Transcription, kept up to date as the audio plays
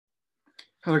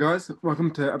Hello, guys. Welcome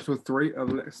to episode 3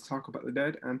 of Let's Talk About the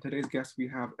Dead. And today's guest, we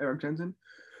have Eric Jensen,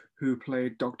 who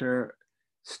played Dr.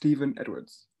 Stephen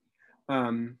Edwards.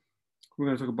 We're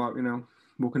going to talk about,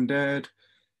 Walking Dead,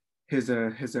 his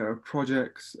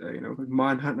projects, like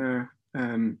Mindhunter.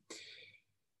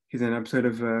 He's in an episode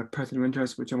of Person of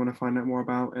Interest, which I want to find out more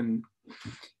about, and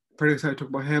pretty excited to talk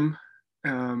about him.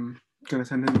 Going to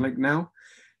send him the link now,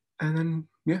 and then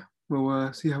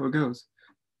we'll see how it goes.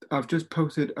 I've just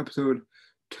posted episode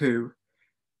 2,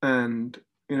 and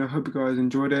hope you guys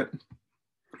enjoyed it.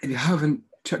 If you haven't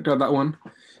checked out that one,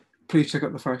 please check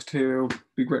out the first 2. It'll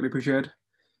be greatly appreciated.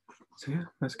 So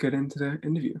let's get into the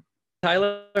interview.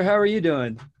 Tyler, how are you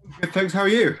doing? Good, thanks. How are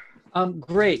you?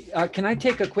 Great. Can I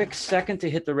take a quick second to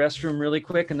hit the restroom really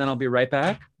quick, and then I'll be right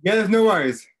back? Yeah, there's no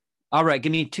worries. All right,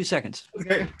 give me 2 seconds.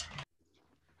 Okay.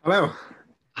 Hello.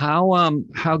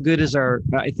 How good is our?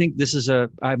 I think this is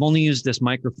I've only used this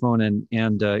microphone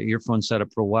and earphone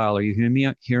setup for a while. Are you hearing me?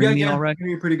 All right? Can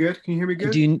you hear me pretty good? Can you hear me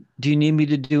good? Do you need me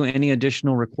to do any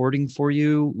additional recording for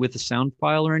you with a sound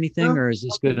file or anything, or is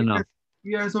this good enough?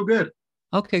 Yeah, it's all good.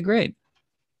 Okay, great.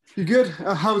 You good?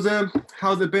 How's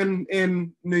it been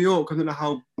in New York? I don't know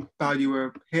how bad you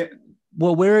were hit.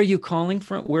 Well, where are you calling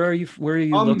from? Where are you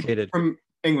located? From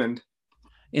England.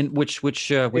 In which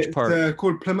part? It's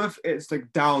called Plymouth. It's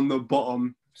like down the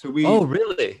bottom. So we. Oh,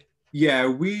 really? Yeah,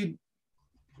 we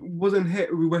wasn't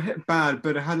hit. We were hit bad,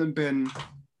 but it hasn't been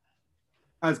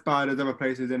as bad as other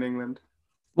places in England.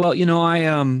 Well,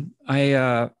 I'm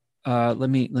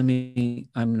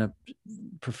gonna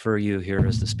prefer you here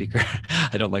as the speaker.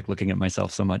 I don't like looking at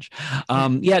myself so much.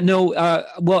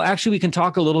 Well, actually, we can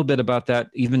talk a little bit about that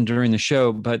even during the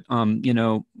show. But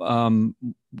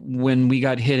when we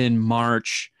got hit in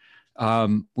March,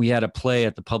 we had a play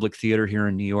at the Public Theater here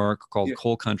in New York called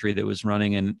Coal Country that was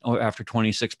running, and after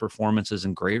 26 performances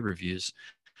and great reviews,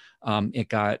 it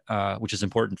got, which is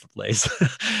important for plays,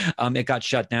 it got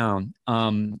shut down.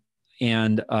 And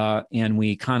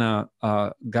we kind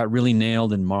of got really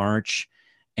nailed in March.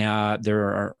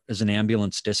 There is an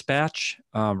ambulance dispatch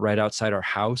right outside our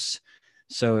house.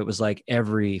 So it was like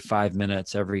every 5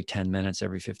 minutes, every 10 minutes,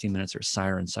 every 15 minutes, there's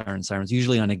sirens.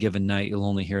 Usually on a given night, you'll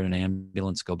only hear an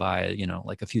ambulance go by,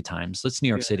 like a few times. That's New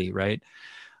York City, right?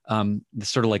 It's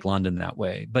sort of like London that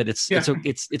way, but it's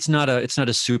not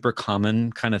a super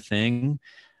common kind of thing.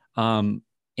 We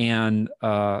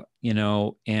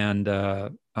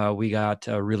got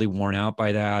really worn out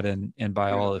by that and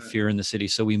by all the fear in the city.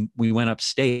 So we went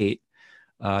upstate,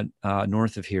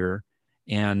 north of here,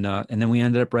 and then we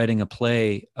ended up writing a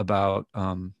play about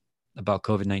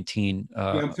COVID-19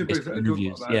 I'm super excited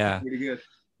interviews. About that. Yeah, really good.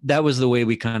 That was the way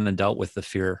we kind of dealt with the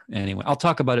fear. Anyway, I'll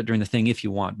talk about it during the thing if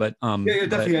you want. But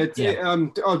definitely. I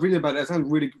was reading about it. It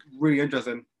sounds really, really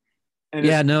interesting. And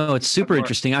it's super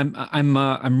interesting.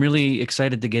 I'm really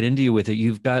excited to get into you with it.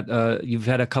 You've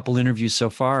had a couple interviews so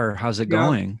far. How's it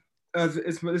going? This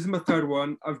is my 3rd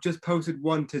one. I've just posted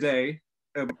one today.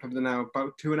 Probably now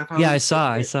about 2.5 hours. Yeah, I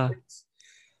saw.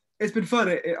 It's been fun.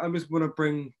 I just want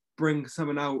to bring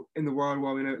something out in the world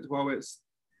while it's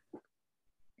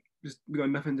just we got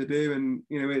nothing to do, and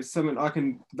it's something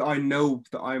that I know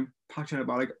that I'm passionate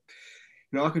about. Like,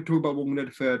 I could talk about Walking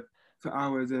Dead for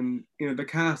hours, and the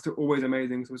cast are always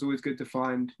amazing, so it's always good to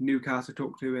find new cast to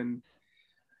talk to and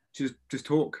just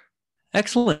talk.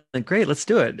 Excellent, great, let's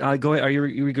do it. Are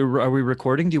we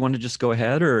recording? Do you want to just go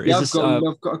ahead, or is this?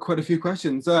 I've got quite a few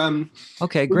questions.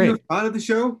 Okay, great. Were you a fan of the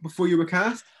show before you were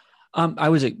cast? I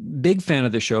was a big fan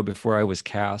of the show before I was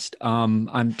cast.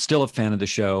 I'm still a fan of the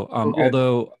show.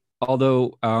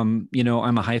 Although I'm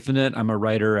a hyphenate. I'm a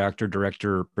writer, actor,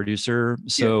 director, producer.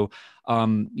 So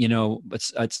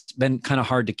it's been kind of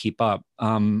hard to keep up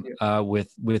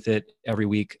with it every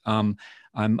week. I'm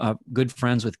good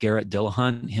friends with Garrett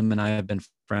Dillahunt. Him and I have been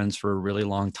friends for a really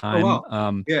long time. Oh,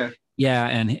 wow.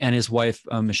 And his wife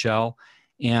Michelle.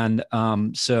 And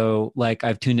so like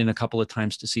I've tuned in a couple of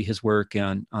times to see his work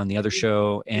on the other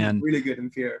show. And he's really good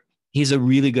in Fear. He's a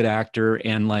really good actor,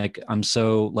 and I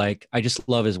just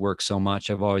love his work so much.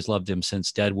 I've always loved him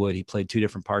since Deadwood. He played 2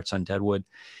 different parts on Deadwood,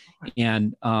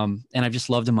 and I've just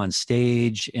loved him on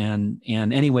stage. And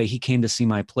anyway, he came to see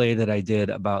my play that I did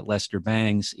about Lester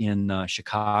Bangs in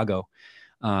Chicago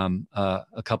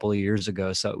a couple of years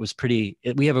ago. So it was pretty.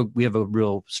 We have a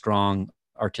real strong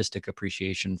artistic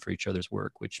appreciation for each other's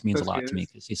work, which means a lot to me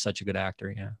because he's such a good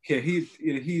actor. Yeah,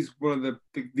 he's one of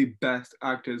the best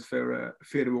actors for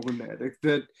Fear the Walking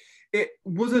Dead. It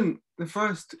wasn't the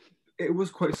first. It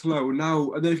was quite slow. Now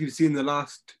I don't know if you've seen the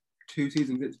last 2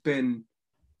 seasons. It's been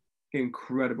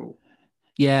incredible.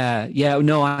 Yeah.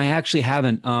 No, I actually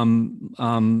haven't.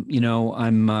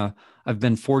 I've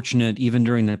been fortunate even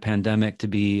during the pandemic to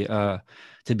be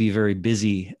very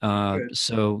busy. Good.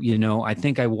 So, I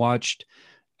think I watched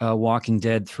Walking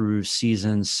Dead through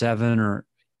season 7 or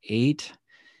 8,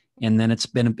 and then it's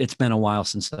been a while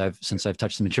since I've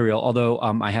touched the material. Although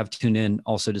I have tuned in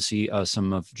also to see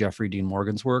some of Jeffrey Dean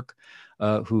Morgan's work,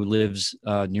 who lives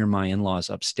near my in-laws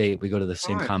upstate. We go to the All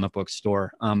same right. comic book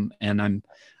store, and I'm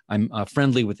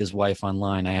friendly with his wife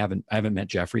online. I haven't met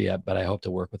Jeffrey yet, but I hope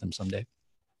to work with him someday.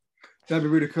 That'd be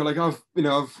really cool. Like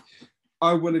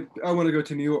I want to go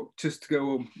to New York just to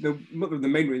go. No, not the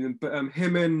main reason, but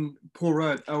him and Paul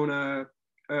Rudd own a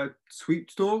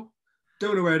sweet store.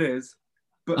 Don't know where it is,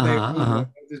 but they Uh-huh, own uh-huh.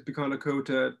 it. It'd be kind of cool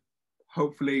to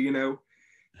hopefully,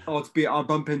 I'll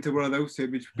bump into one of those two,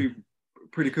 which would be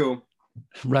pretty cool.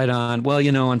 Right on. Well,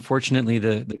 unfortunately,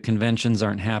 the conventions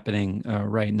aren't happening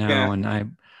right now, Yeah, and I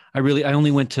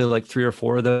only went to like 3 or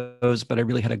 4 of those, but I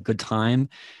really had a good time,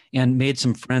 and made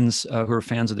some friends who are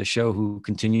fans of the show who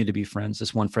continue to be friends.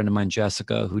 This one friend of mine,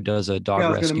 Jessica, who does a yeah. dog I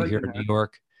was gonna rescue here mention in New her.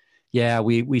 York. Yeah,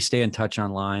 we stay in touch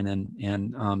online,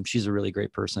 and she's a really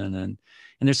great person, and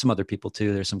there's some other people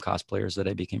too. There's some cosplayers that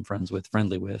I became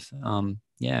friendly with.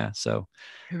 Yeah, so.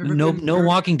 Have you ever been No to?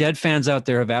 Walking Dead fans out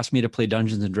there have asked me to play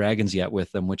Dungeons and Dragons yet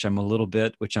with them, which I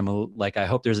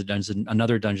hope there's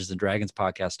another Dungeons and Dragons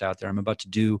podcast out there. I'm about to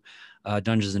do a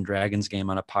Dungeons and Dragons game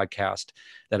on a podcast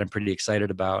that I'm pretty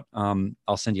excited about.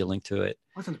 I'll send you a link to it.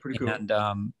 That sounds pretty cool. But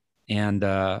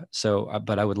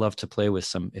I would love to play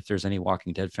with if there's any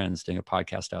Walking Dead fans doing a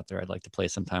podcast out there, I'd like to play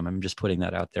sometime. I'm just putting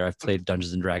that out there. I've played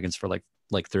Dungeons and Dragons for like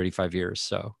 35 years.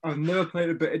 So I've never played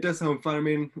it, but it does sound fun. I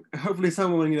mean, hopefully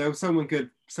someone could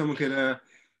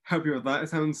help you with that.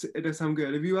 It does sound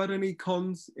good. Have you had any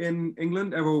cons in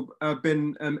England ever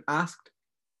been asked?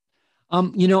 I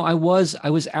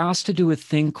was asked to do a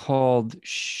thing called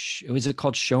was it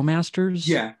called Showmasters?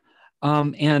 Yeah,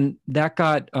 And that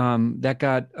got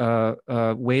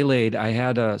waylaid. I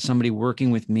had somebody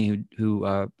working with me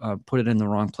who put it in the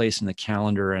wrong place in the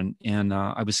calendar, and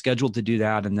I was scheduled to do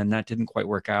that, and then that didn't quite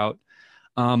work out.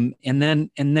 And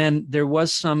then there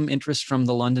was some interest from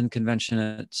the London convention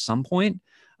at some point,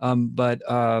 but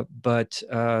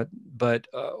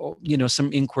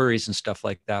some inquiries and stuff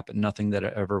like that, but nothing that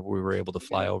ever we were able to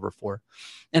fly over for.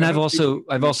 And I I've hope also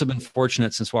I've people- also been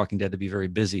fortunate since Walking Dead to be very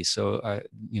busy, so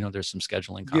there's some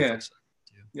scheduling yeah, conflicts.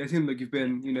 yeah. It seems like you've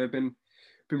been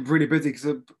really busy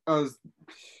because I was.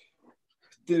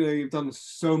 You've done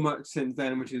so much since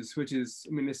then, which is.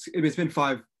 I mean, it's been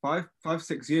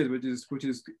 6 years, which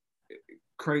is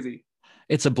crazy.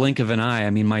 It's a blink of an eye. I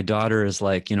mean, my daughter is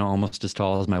almost as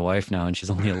tall as my wife now, and she's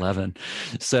only 11.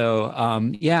 So,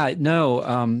 yeah, no,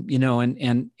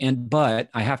 but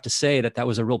I have to say that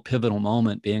was a real pivotal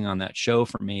moment being on that show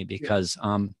for me, Yeah. because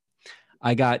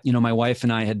I got, my wife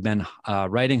and I had been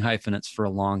writing hyphenates for a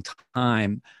long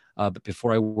time. But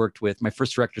before I worked with, my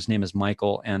first director's name is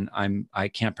Michael, and I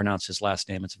can't pronounce his last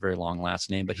name. It's a very long last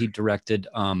name, but he directed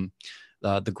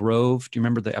The Grove. Do you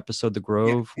remember the episode The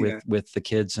Grove Yeah. with the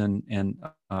kids and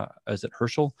is it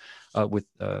Herschel? With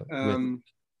The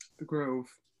Grove.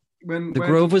 When The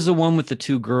Grove was the one with the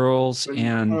two girls, when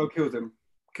and Harold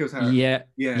kills her. yeah,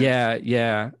 Yeah.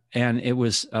 yeah. And it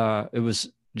was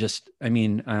just, I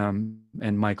mean,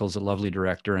 and Michael's a lovely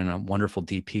director and a wonderful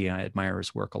DP. I admire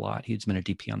his work a lot. He's been a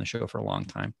DP on the show for a long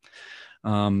time.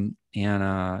 And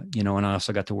I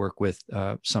also got to work with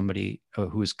somebody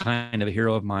who was kind of a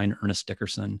hero of mine, Ernest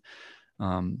Dickerson.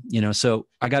 So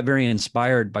I got very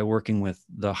inspired by working with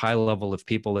the high level of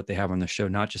people that they have on the show,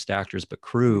 not just actors, but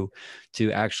crew,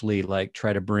 to actually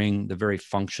try to bring the very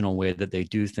functional way that they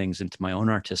do things into my own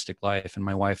artistic life. And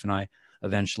my wife and I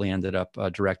eventually ended up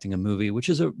directing a movie, which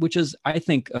is, I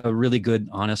think, a really good,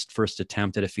 honest first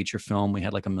attempt at a feature film. We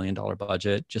had like $1 million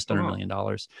budget, just under $1 million.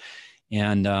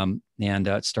 And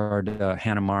it starred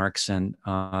Hannah Marks and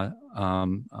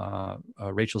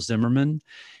Rachel Zimmerman,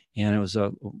 and it was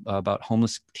about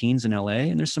homeless teens in LA.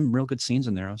 And there's some real good scenes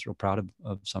in there. I was real proud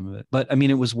of some of it. But I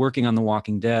mean, it was working on The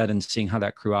Walking Dead and seeing how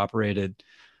that crew operated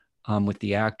with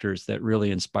the actors that really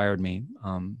inspired me.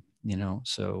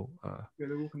 So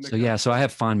I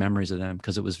have fond memories of them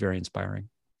because it was very inspiring.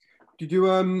 Did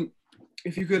you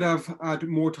if you could have had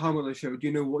more time on the show, do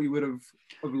you know what you would have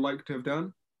liked to have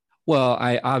done? Well,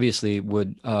 I obviously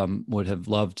would have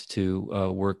loved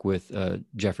to work with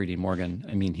Jeffrey Dean Morgan.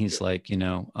 I mean, he's and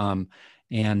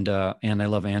I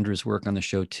love Andrew's work on the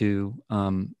show too.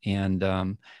 And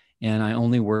I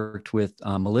only worked with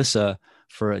Melissa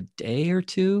for a day or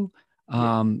two.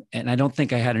 And I don't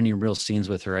think I had any real scenes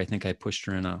with her. I think I pushed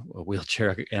her in a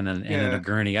wheelchair and in a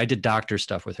gurney. I did doctor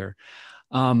stuff with her.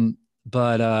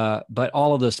 But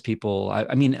all of those people,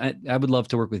 I mean, I would love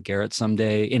to work with Garrett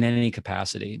someday in any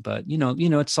capacity, but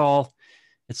it's all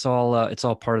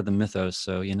part of the mythos.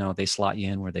 So, they slot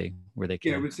you in where they Yeah,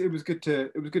 can. it was good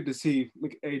to see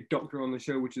like a doctor on the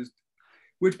show, which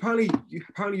apparently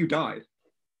you died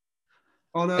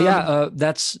on Yeah,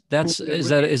 that's is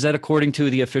that according to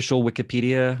the official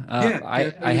Wikipedia?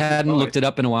 yeah, I hadn't looked it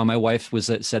up in a while. My wife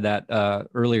said that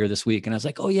earlier this week, and I was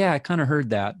like, oh yeah, I kind of heard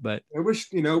that, but I wish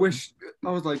I was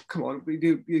like, come on,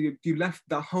 you left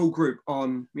that whole group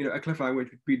on a cliffhanger, which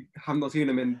we have not seen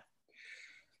them in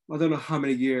I don't know how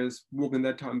many years Walking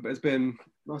Dead time, but it's been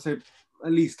I'll say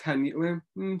at least 10 years,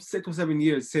 6 or 7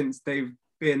 years since they've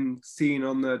been seen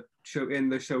on the show in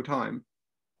the Showtime.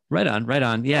 Right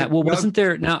on. Yeah. Well, wasn't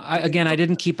there now? I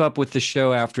didn't keep up with the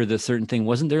show after the certain thing.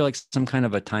 Wasn't there like some kind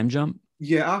of a time jump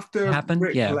Yeah, after happened?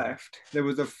 Rick Yeah. left, there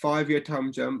was a 5 year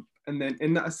time jump, and then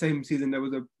in that same season there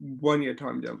was a 1 year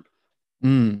time jump.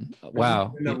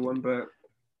 Wow. Another one, but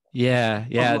Yeah. I'm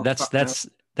Yeah. not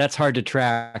That's hard to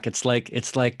track. It's like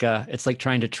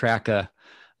trying to track a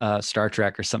Star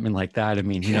Trek or something like that. I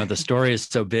mean, the story is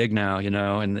so big now,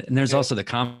 and there's also the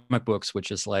comic books, which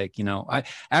is like, I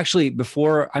actually,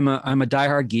 before I'm a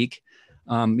diehard geek.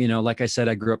 Like I said,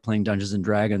 I grew up playing Dungeons and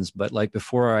Dragons, but like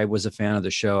before I was a fan of the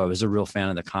show, I was a real fan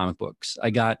of the comic books.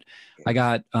 I got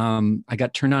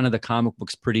turned on to the comic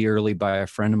books pretty early by a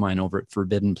friend of mine over at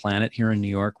Forbidden Planet here in New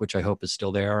York, which I hope is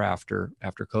still there after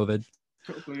COVID.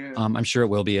 Hopefully, yeah. I'm sure it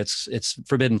will be. It's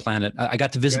Forbidden Planet. I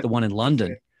got to visit the one in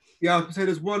London. Yeah, I would say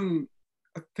there's one.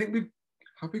 I think we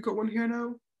got one here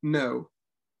now. No,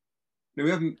 we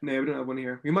haven't. No, we don't have one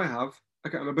here. We might have. I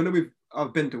can't remember. But no,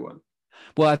 I've been to one.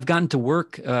 Well, I've gotten to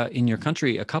work in your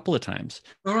country a couple of times.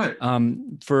 All right. I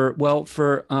want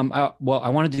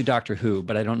to do Doctor Who,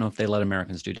 but I don't know if they let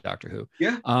Americans do Doctor Who.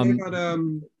 Yeah, they had a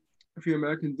few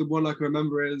Americans. The one I can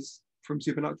remember is from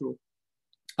Supernatural.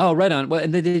 Oh, right on. Well,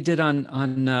 and they did on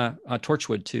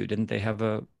Torchwood too, didn't they have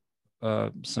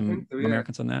some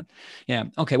Americans on that? Yeah.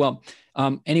 Okay. Well,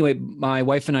 anyway, my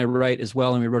wife and I write as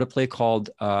well, and we wrote a play called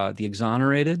The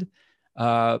Exonerated,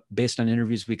 based on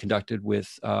interviews we conducted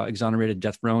with exonerated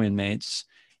death row inmates,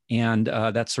 and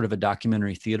that's sort of a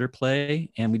documentary theater play.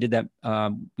 And we did that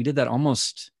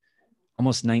almost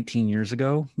 19 years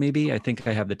ago, maybe. I think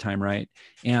I have the time right.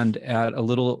 And at a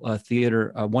little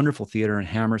theater, a wonderful theater in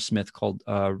Hammersmith called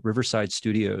Riverside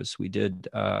Studios, we did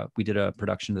a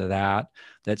production of that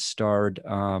starred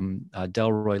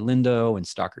Delroy Lindo and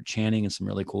Stockard Channing and some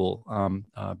really cool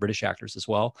British actors as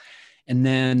well. And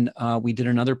then we did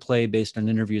another play based on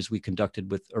interviews we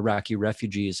conducted with Iraqi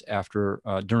refugees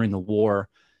during the war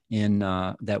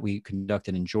that we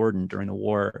conducted in Jordan during the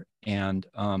war, and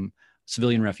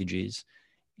civilian refugees.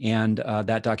 And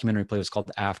that documentary play was called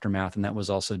Aftermath, and that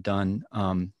was also done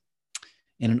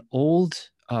in an old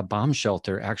bomb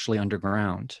shelter, actually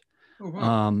underground. Oh,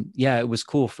 wow. Yeah, it was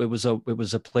cool. It was a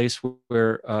place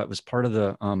where it was part of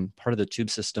the tube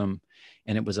system,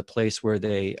 and it was a place where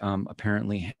they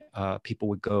apparently people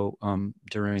would go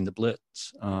during the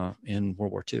Blitz in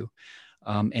World War II.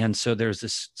 And so there's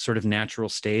this sort of natural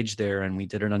stage there, and we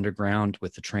did it underground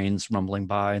with the trains rumbling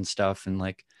by and stuff, and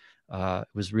like. It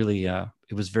was really,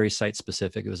 it was very site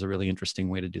specific. It was a really interesting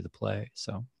way to do the play.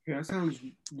 So yeah, it sounds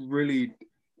really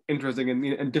interesting and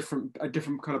a different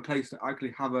kind of place to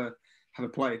actually have a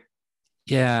play.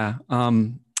 Yeah,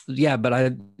 yeah.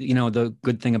 But the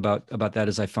good thing about that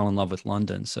is I fell in love with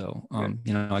London. So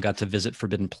I got to visit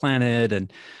Forbidden Planet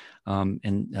and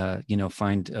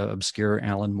find obscure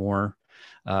Alan Moore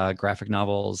graphic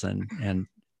novels and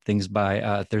things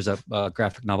by there's a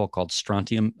graphic novel called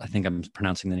Strontium. I think I'm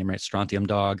pronouncing the name right. Strontium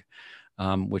Dog,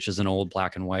 which is an old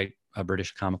black and white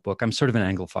British comic book. I'm sort of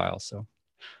an Anglophile, so.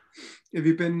 Have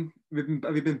you been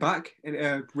back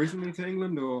recently to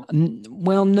England or?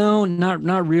 Well, no,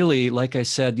 not really. Like I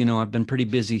said, I've been pretty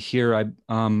busy here.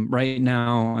 Right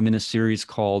now I'm in a series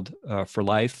called For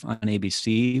Life on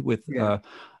ABC with a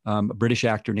British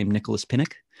actor named Nicholas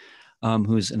Pinnock.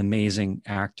 Who's an amazing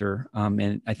actor.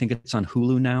 And I think it's on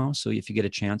Hulu now. So if you get a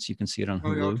chance, you can see it on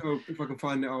Hulu. Oh, if I can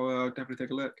find it, I'll definitely take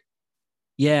a look.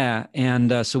 Yeah.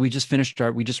 And so we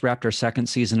just wrapped our second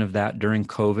season of that during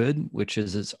COVID, which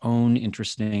is its own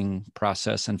interesting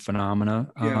process and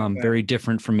phenomena. Very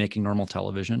different from making normal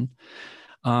television.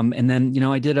 And then,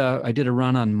 I did a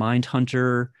run on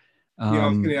Mindhunter.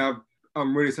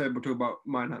 I'm really excited to talk about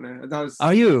Mindhunter.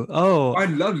 Are you? Oh, I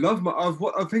love my. I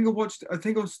think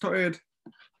I started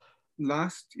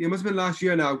last. It must have been last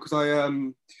year now because I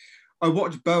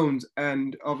watched Bones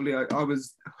and obviously I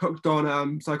was hooked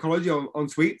on psychology on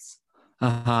Sweets.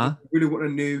 I really want a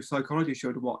new psychology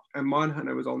show to watch, and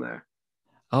Mindhunter was on there.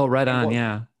 Oh, right I on. watched,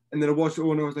 Yeah. and then I watched it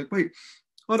all, and I was like, wait,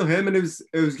 I know him, and it was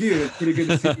you. It's pretty good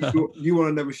to see you on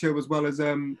another show as well as I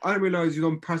didn't realize you were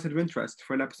on Person of Interest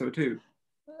for an episode too.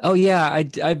 Oh yeah,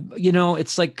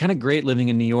 it's like kind of great living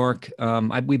in New York.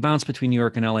 We bounce between New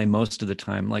York and LA most of the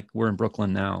time. Like we're in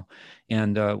Brooklyn now,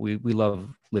 and we love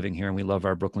living here, and we love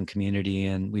our Brooklyn community,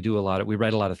 and we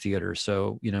write a lot of theater,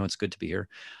 so it's good to be here.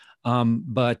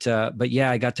 But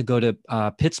yeah, I got to go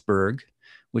to Pittsburgh,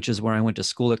 which is where I went to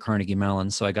school at Carnegie Mellon.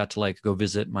 So I got to like go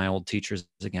visit my old teachers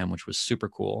again, which was super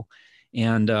cool.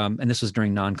 And this was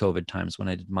during non-COVID times when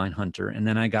I did Mindhunter. And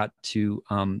then I got to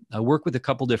work with a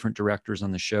couple different directors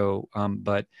on the show,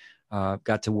 but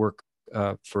got to work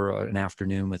for an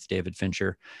afternoon with David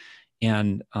Fincher.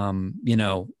 And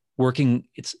working,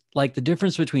 it's like the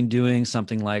difference between doing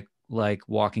something like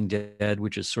Walking Dead,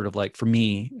 which is sort of like, for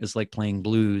me, is like playing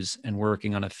blues, and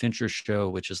working on a Fincher show,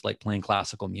 which is like playing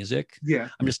classical music. Yeah.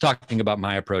 I'm just talking about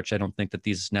my approach. I don't think that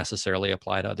these necessarily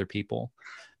apply to other people,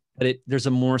 but there's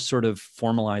a more sort of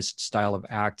formalized style of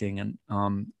acting. And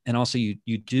also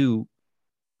you do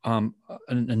an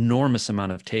enormous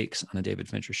amount of takes on a David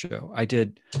Fincher show.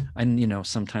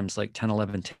 Sometimes like 10,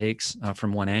 11 takes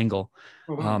from one angle.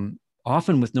 Oh, wow.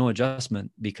 Often with no adjustment,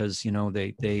 because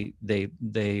they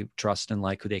trust and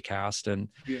like who they cast, and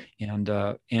Yeah.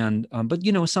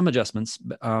 but some adjustments,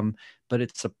 but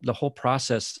the whole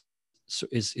process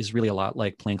is really a lot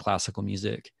like playing classical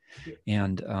music. Yeah.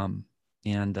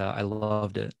 And I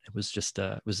loved it. It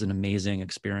was an amazing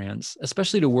experience,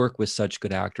 especially to work with such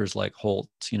good actors like Holt,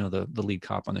 the lead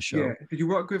cop on the Yeah. show. Did you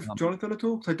work with Jonathan at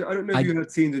all? 'Cause I don't know if I you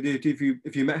had seen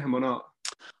if you met him or not.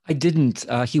 I didn't.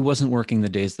 He wasn't working the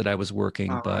days that I was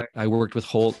working, All but right. I worked with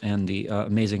Holt and the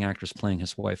amazing actress playing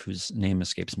his wife, whose name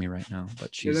escapes me right now,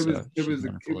 but Yeah, she's she's it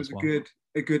wonderful was as well.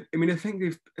 a good. I mean, I think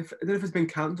if I don't know if it's been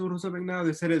cancelled or something now.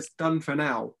 They said it's done for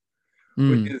now,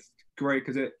 which Mm. is great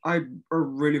because I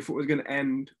really thought it was going to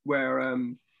end where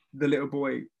the little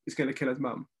boy is going to kill his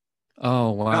mum.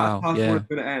 Oh That's wow, how I thought it yeah, was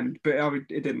going to end, but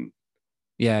it didn't.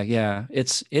 yeah.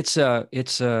 It's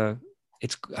oh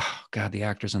God, the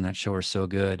actors on that show are so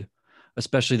good,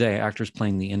 especially the actors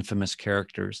playing the infamous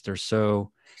characters. They're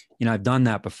so, I've done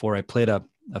that before. I played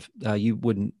you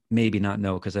wouldn't maybe not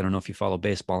know, because I don't know if you follow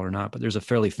baseball or not, but there's a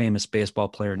fairly famous baseball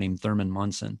player named Thurman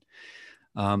Munson,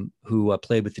 who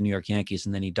played with the New York Yankees,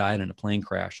 and then he died in a plane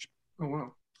crash Oh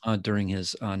wow. during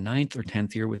his ninth or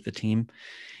 10th year with the team.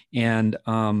 And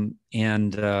I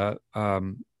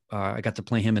got to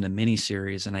play him in a mini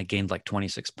series, and I gained like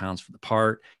 26 pounds for the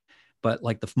part. But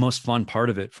like the most fun part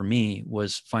of it for me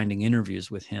was finding interviews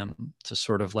with him to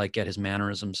sort of like get his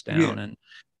mannerisms Yeah. down. And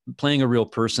playing a real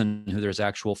person who there's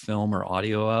actual film or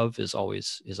audio of is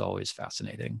always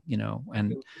fascinating,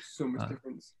 and There's so much uh,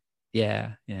 difference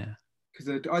yeah. because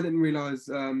I didn't realize.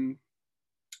 I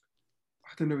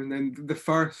don't know, and then the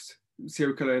first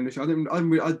serial killer in the show. I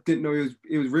didn't know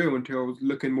it was real until I was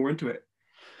looking more into it.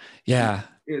 Yeah,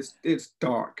 It's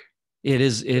dark. it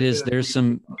is. It's a There's really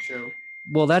some, dark show.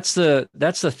 well, that's the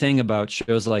thing about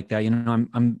shows like that.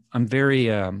 I'm very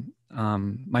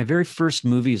my very first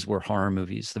movies were horror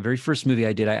movies. The very first movie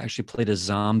I did, I actually played a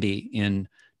zombie in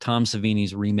Tom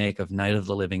Savini's remake of Night of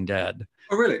the Living Dead.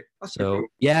 Oh really? That's pretty cool. So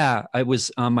yeah, I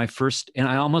was my first, and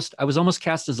I was almost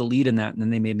cast as a lead in that, and then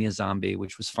they made me a zombie,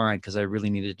 which was fine because I really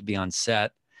needed to be on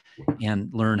set and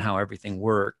learn how everything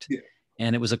worked. Yeah.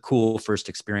 And it was a cool first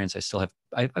experience.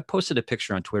 I posted a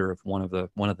picture on Twitter of one of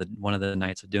the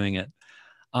nights of doing it.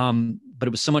 But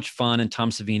it was so much fun, and Tom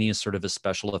Savini is sort of a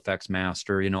special effects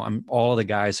master. I'm all of the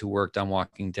guys who worked on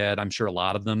Walking Dead. I'm sure a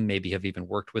lot of them maybe have even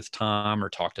worked with Tom or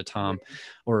talked to Tom,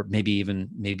 or maybe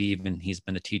even he's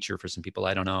been a teacher for some people.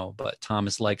 I don't know, but Tom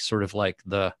is like sort of like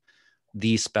the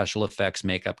special effects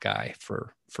makeup guy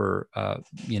for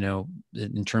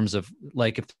in terms of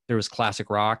like if there was classic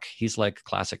rock, he's like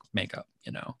classic makeup.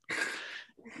 I think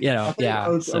Yeah. I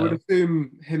would So.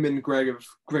 assume him and Greg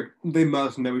they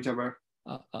must know each other.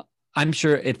 I'm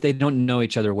sure if they don't know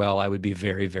each other well, I would be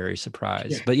very, very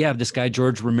surprised. Yeah. But yeah, this guy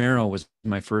George Romero was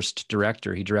my first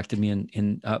director. He directed me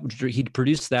he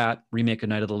produced that remake of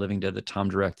Night of the Living Dead that Tom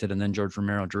directed, and then George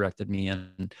Romero directed me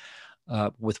in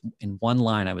one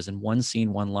line. I was in one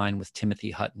scene, one line with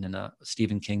Timothy Hutton in a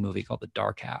Stephen King movie called The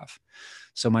Dark Half.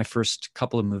 So my first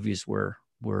couple of movies were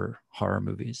horror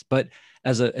movies. But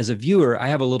as a viewer, I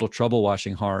have a little trouble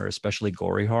watching horror, especially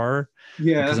gory horror, because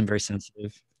Yeah. I'm very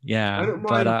sensitive. I Yeah, don't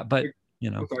mind. but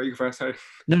Oh, sorry, you first. Sorry.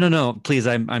 no, please.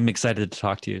 I'm excited to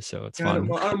talk to you, so it's Yeah,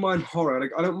 fun. I don't mind horror.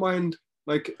 Like I don't mind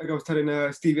like I was telling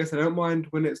Steve yesterday. I don't mind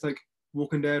when it's like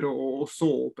Walking Dead or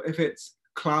Saw, but if it's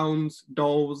clowns,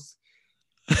 dolls,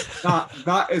 that's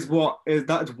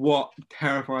what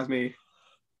terrifies me.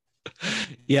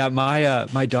 Yeah,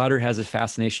 my daughter has a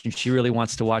fascination. She really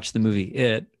wants to watch the movie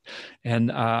It, and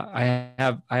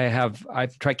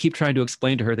keep trying to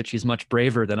explain to her that she's much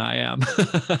braver than I am,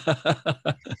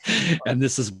 and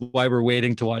this is why we're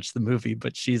waiting to watch the movie.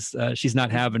 But she's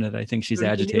not having it. I think she's The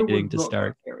new agitating one's to not that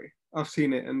start. scary. I've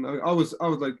seen it, and I was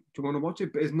like, do you want to watch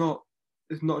it? But it's not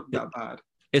that bad.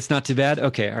 It's not too bad.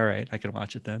 Okay, all right, I can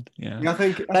watch it then. Yeah. Yeah, I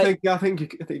think you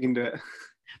can do it.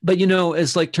 But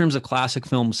as like terms of classic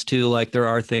films too, like there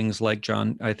are things like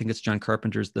I think it's John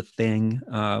Carpenter's The Thing,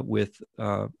 with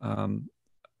I've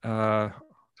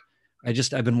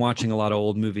been watching a lot of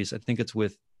old movies. I think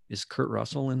is Kurt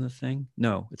Russell in The Thing?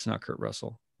 No, it's not Kurt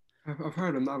Russell. I've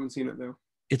heard him. I haven't seen it though.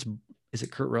 Is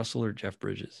it Kurt Russell or Jeff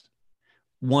Bridges?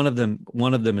 One of them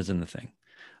is in The Thing.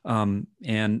 And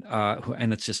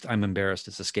it's just, I'm embarrassed.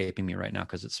 It's escaping me right now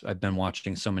because I've been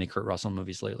watching so many Kurt Russell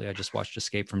movies lately. I just watched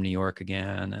Escape from New York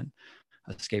again and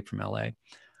Escape from LA.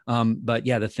 But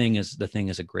yeah, The Thing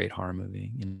is a great horror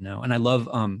movie, and I love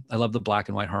the black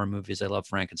and white horror movies. I love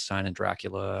Frankenstein and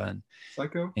Dracula and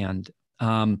Psycho. And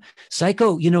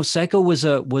Psycho, Psycho was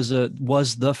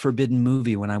the forbidden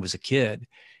movie when I was a kid.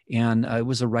 And it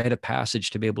was a rite of passage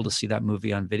to be able to see that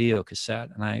movie on video cassette.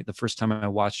 And the first time I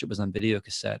watched it was on video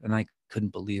cassette, and I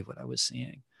couldn't believe what I was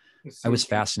seeing. I was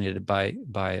fascinated by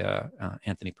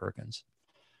Anthony Perkins.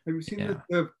 Have you seen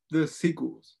the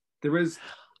sequels? There is,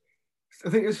 I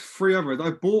think there's 3 others.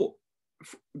 I bought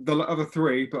the other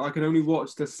 3, but I can only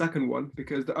watch the second one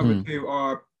because the other 2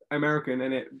 are American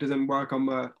and it doesn't work on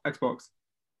the Xbox.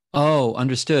 Oh,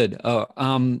 understood. Oh,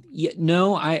 yeah,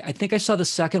 no, I think I saw the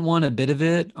second one, a bit of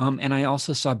it. And I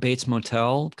also saw Bates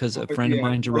Motel because a friend of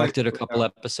mine directed a couple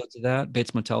episodes of that.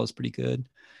 Bates Motel is pretty good.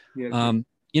 Yeah.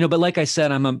 But like I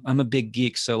said, I'm a big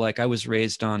geek. So like I was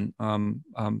raised on,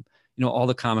 all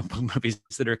the comic book movies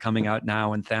that are coming out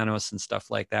now and Thanos and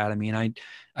stuff like that. I mean,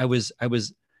 I was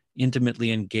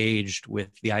intimately engaged with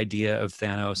the idea of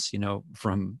Thanos,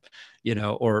 from,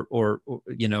 or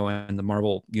and the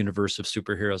Marvel universe of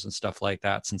superheroes and stuff like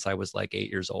that since I was like 8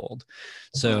 years old.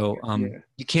 So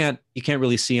you can't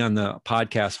really see on the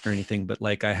podcast or anything, but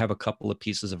like I have a couple of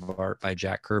pieces of art by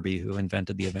Jack Kirby, who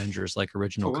invented the Avengers, like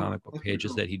original comic book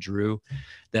pages that he drew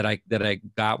that I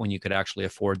got when you could actually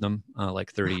afford them,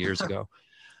 like 30 years ago.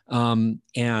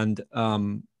 And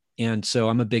so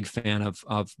I'm a big fan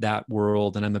of that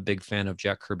world, and I'm a big fan of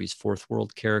Jack Kirby's Fourth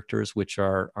World characters, which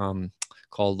are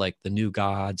called like the New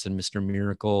Gods and Mr.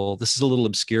 Miracle. This is a little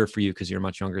obscure for you because you're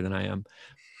much younger than I am.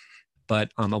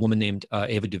 But a woman named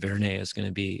Ava DuVernay is going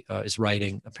to be is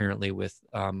writing apparently with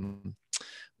a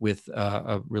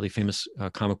really famous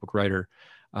comic book writer.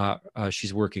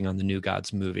 She's working on the New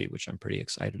Gods movie, which I'm pretty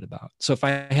excited about. So if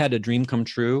I had a dream come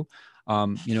true,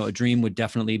 a dream would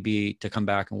definitely be to come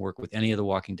back and work with any of the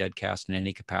Walking Dead cast in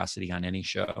any capacity on any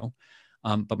show.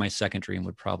 But my second dream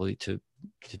would probably to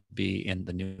be in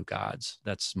the New Gods.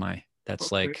 That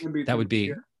would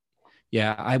be,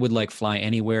 yeah, I would like fly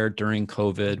anywhere during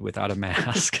COVID without a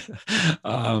mask,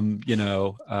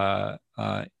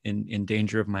 in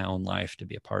danger of my own life to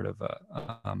be a part of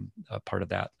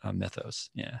that mythos.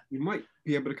 Yeah. You might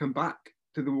be able to come back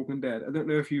to The Walking Dead. I don't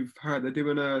know if you've heard, they're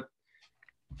doing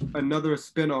another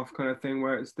spin-off kind of thing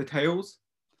where it's the Tales.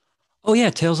 Oh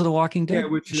yeah, Tales of the Walking Dead.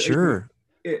 Yeah, sure.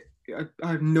 I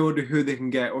have no idea who they can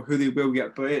get or who they will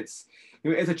get, but it's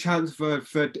a chance for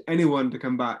anyone to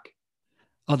come back.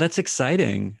 Oh, that's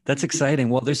exciting. That's exciting.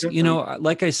 Well, there's,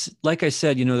 like I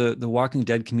said, the Walking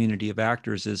Dead community of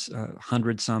actors is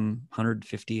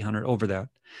 150, over that.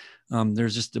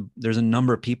 There's a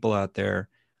number of people out there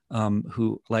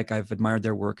who, like, I've admired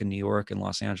their work in New York and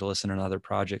Los Angeles and in other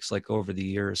projects like over the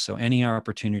years. So any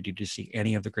opportunity to see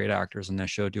any of the great actors in their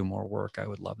show do more work, I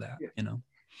would love that. Yeah.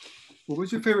 What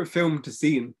was your favorite film to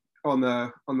see on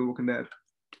the Walking Dead?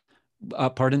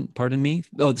 Pardon me?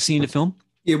 Oh, the scene to film?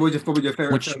 Yeah, what was your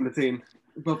favorite film to see?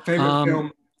 Well,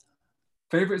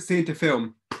 favorite scene to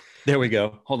film. There we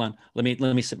go. Hold on. Let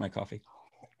me sip my coffee.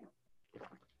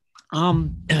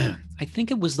 I think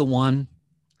it was the one.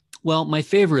 Well, my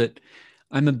favorite.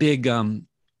 I'm a big one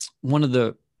of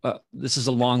the. This is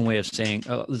a long way of saying.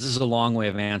 This is a long way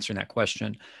of answering that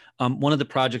question. One of the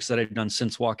projects that I've done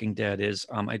since Walking Dead is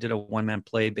I did a one-man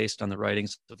play based on the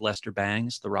writings of Lester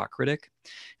Bangs, the rock critic.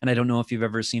 And I don't know if you've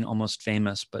ever seen Almost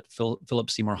Famous, but Philip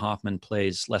Seymour Hoffman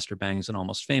plays Lester Bangs in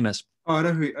Almost Famous. Oh, I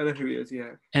know who he is.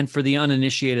 Yeah. And for the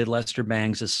uninitiated, Lester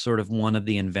Bangs is sort of one of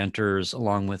the inventors,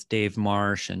 along with Dave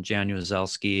Marsh and Jan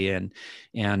Uzelski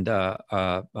and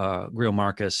Greil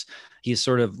Marcus. He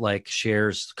sort of like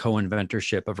shares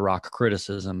co-inventorship of rock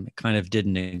criticism. It kind of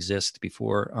didn't exist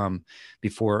before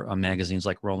magazines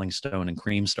like Rolling Stone and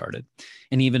Cream started.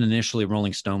 And even initially,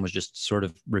 Rolling Stone was just sort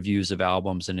of reviews of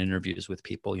albums and interviews with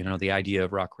people. You know, the idea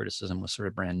of rock criticism was sort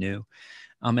of brand new.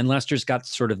 And Lester's got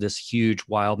sort of this huge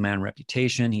wild man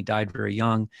reputation. He died very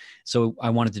young. So I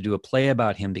wanted to do a play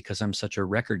about him because I'm such a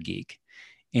record geek.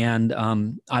 And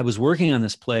I was working on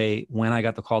this play when I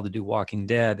got the call to do Walking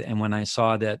Dead. And when I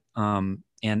saw that, and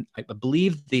I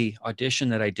believe the audition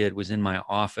that I did was in my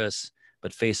office,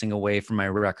 but facing away from my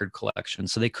record collection.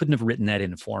 So they couldn't have written that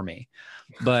in for me.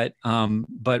 But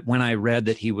when I read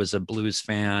that he was a blues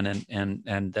fan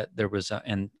and that there was Scott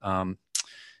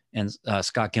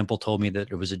Gimple told me that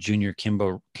there was a Junior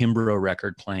Kimbrough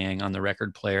record playing on the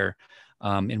record player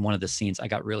in one of the scenes, I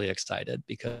got really excited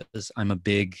because I'm a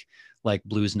big like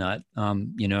blues nut.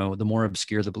 You know, the more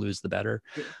obscure the blues, the better.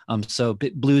 So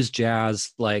blues,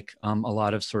 jazz, like a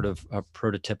lot of sort of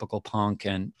prototypical punk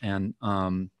and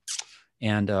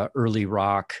early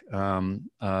rock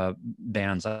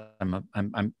bands.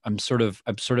 I'm sort of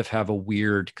have a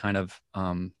weird kind of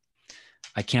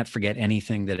I can't forget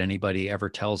anything that anybody ever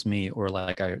tells me or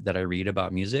that I read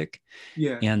about music.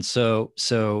 Yeah. And so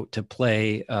to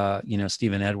play,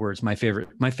 Stephen Edwards, my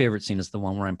favorite scene is the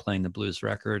one where I'm playing the blues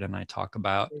record and I talk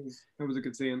about. That was a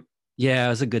good scene. Yeah, it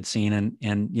was a good scene.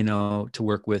 And to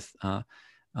work with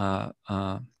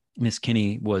Miss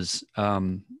Kinney was,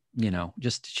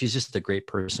 she's just a great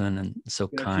person and so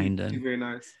kind and she's very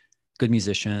nice. Good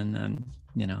musician. And,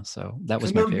 so that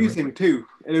was my favorite. Music too.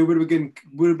 And it would have been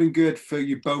good for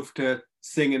you both to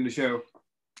sing in the show.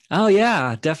 Oh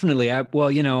yeah, definitely. during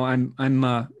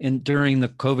the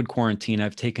COVID quarantine,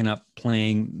 I've taken up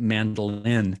playing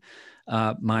mandolin.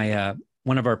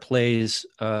 One of our plays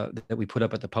that we put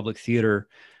up at the Public Theater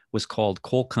was called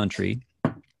Coal Country,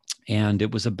 and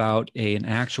it was about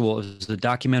it was a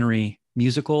documentary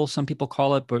musical, some people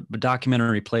call it, but a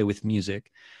documentary play with music.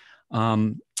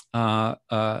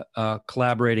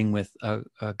 Collaborating with a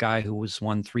guy who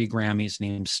won 3 Grammys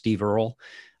named Steve Earle.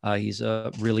 He's a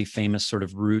really famous sort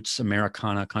of roots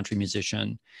Americana country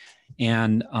musician.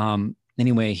 And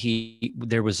anyway,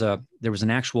 there was an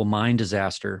actual mine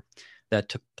disaster that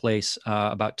took place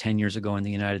about 10 years ago in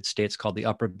the United States called the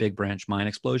Upper Big Branch mine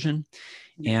explosion.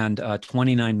 And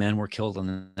 29 men were killed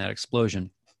in that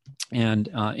explosion. And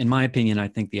in my opinion, I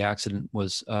think the accident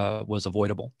was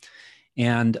avoidable.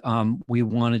 And we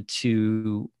wanted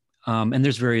to, and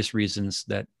there's various reasons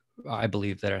that I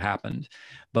believe that it happened,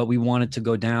 but we wanted to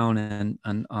go down and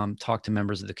talk to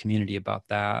members of the community about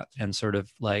that and sort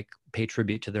of like pay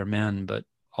tribute to their men, but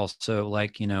also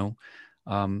like, explore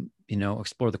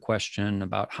the question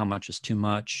about how much is too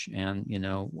much and,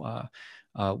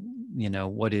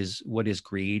 what is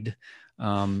greed?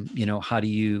 How do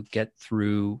you get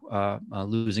through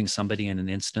losing somebody in an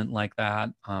instant like that?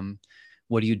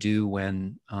 What do you do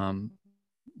when the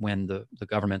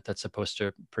government that's supposed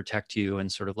to protect you and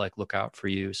sort of like look out for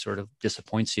you sort of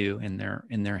disappoints you in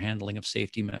their handling of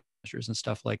safety measures and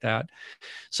stuff like that?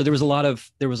 So there was a lot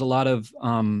of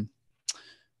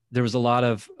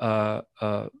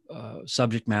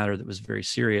subject matter that was very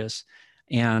serious,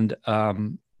 and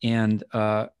it's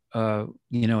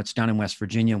down in West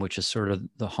Virginia, which is sort of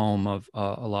the home of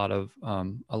a lot of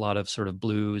sort of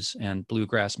blues and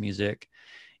bluegrass music.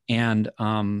 And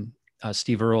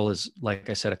Steve Earle is, like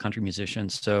I said, a country musician.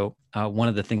 So one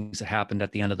of the things that happened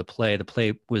at the end of the play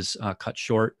was cut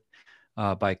short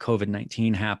by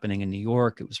COVID-19 happening in New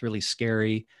York. It was really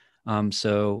scary.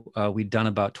 So we'd done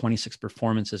about 26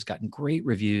 performances, gotten great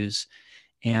reviews,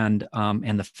 and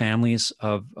the families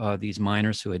of these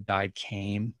miners who had died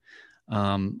came.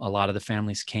 A lot of the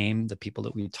families came, the people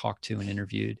that we talked to and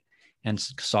interviewed, and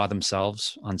saw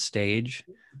themselves on stage.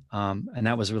 And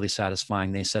that was really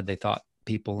satisfying. They said they thought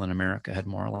people in America had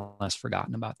more or less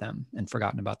forgotten about them and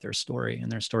forgotten about their story,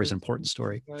 and their story is an important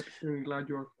story. I'm glad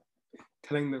you're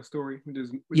telling their story.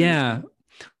 Yeah.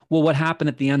 Well, what happened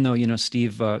at the end though,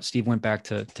 Steve went back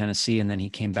to Tennessee, and then he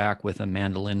came back with a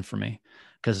mandolin for me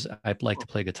because I'd like to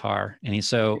play guitar. And he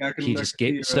just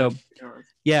gave,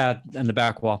 yeah, on the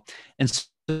back wall. And so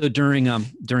during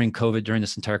COVID, during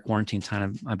this entire quarantine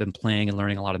time, I've been playing and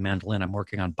learning a lot of mandolin. I'm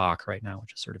working on Bach right now,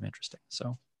 which is sort of interesting.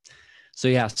 So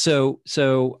yeah. That's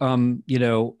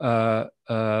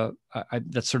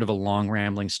sort of a long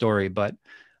rambling story, but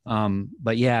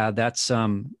yeah, that's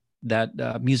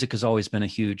music has always been a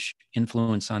huge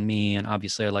influence on me. And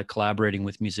obviously I like collaborating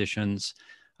with musicians.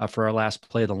 For our last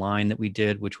play, The Line, that we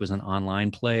did, which was an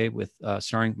online play with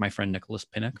starring my friend Nicholas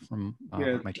Pinnock from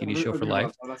my TV show For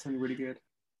Life. That sounded really good.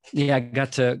 Yeah, I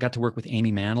got to work with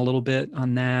Amy Mann a little bit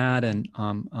on that, and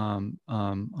on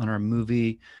our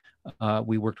movie,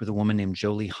 we worked with a woman named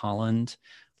Jolie Holland.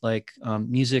 Like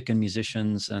music and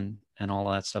musicians and all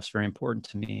that stuff's very important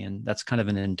to me, and that's kind of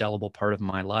an indelible part of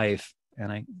my life.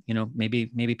 And I,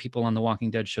 maybe people on The Walking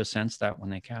Dead show sense that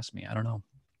when they cast me. I don't know.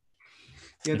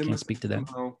 Yeah, I can't speak to that.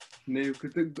 No,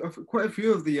 because quite a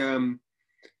few of the I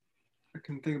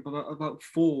can think about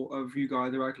 4 of you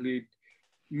guys are actually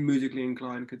musically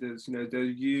inclined, because there's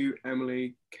you,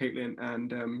 Emily, Caitlin,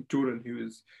 and Jordan,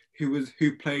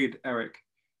 who played Eric.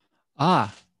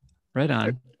 Ah, right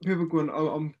on. People going,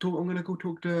 I'm gonna go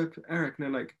talk to Eric, and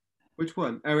they're like, which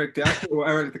one, Eric the actor or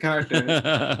Eric the character?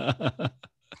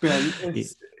 Ben,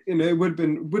 it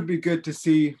would be good to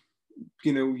see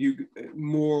you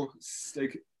more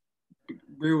like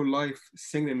real life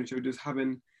singing and show, just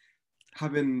having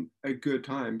a good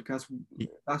time, because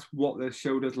that's what the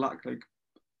show does lack. Like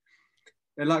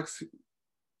it lacks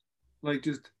like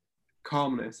just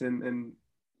calmness and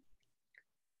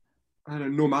I don't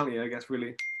know, normality, I guess,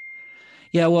 really.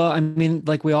 Yeah, well, I mean,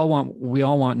 like we all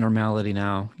want normality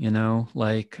now,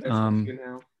 like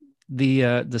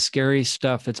the scary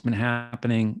stuff that's been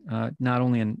happening, not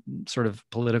only in sort of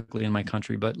politically in my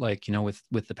country, but like,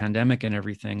 with the pandemic and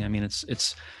everything. I mean,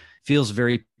 it's feels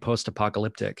very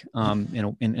post-apocalyptic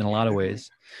in a lot of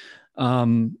ways.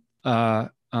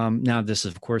 Now this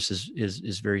of course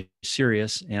is very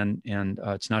serious, and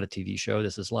it's not a TV show.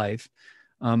 This is life.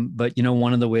 But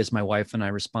one of the ways my wife and I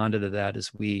responded to that is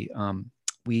we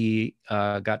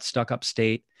got stuck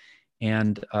upstate,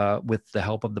 and with the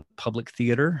help of the Public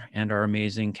Theater and our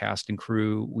amazing cast and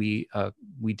crew, we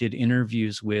did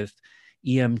interviews with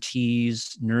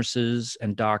EMTs, nurses,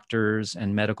 and doctors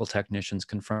and medical technicians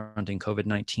confronting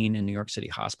COVID-19 in New York City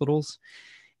hospitals.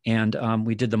 And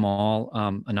we did them all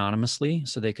anonymously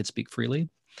so they could speak freely.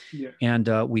 Yeah. And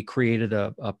we created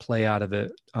a play out of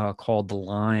it called The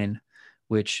Line,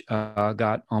 which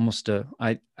got almost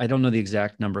I don't know the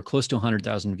exact number, close to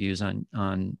 100,000 views on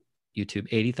YouTube,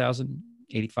 80,000,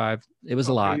 85. It was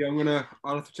a lot. Yeah,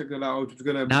 I'll have to check that out.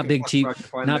 Not big TV,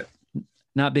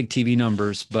 not big TV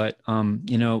numbers, but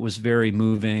it was very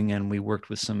moving, and we worked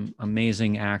with some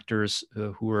amazing actors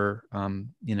who were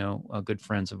good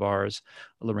friends of ours,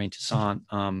 Lorraine Toussaint,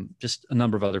 just a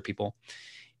number of other people,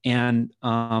 and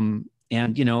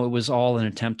it was all an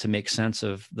attempt to make sense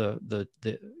of the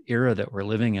era that we're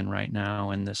living in right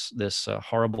now, and this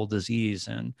horrible disease,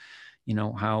 and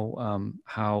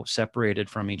how separated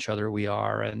from each other we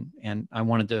are. And I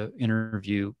wanted to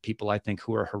interview people I think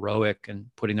who are heroic and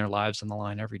putting their lives on the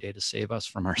line every day to save us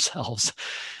from ourselves,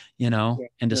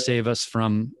 and to save us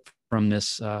from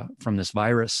this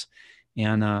virus.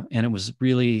 And it was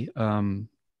really,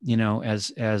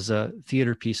 as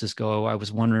theater pieces go, I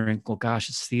was wondering, well, gosh,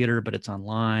 it's theater, but it's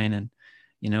online, and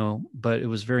but it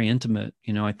was very intimate.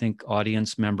 I think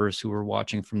audience members who were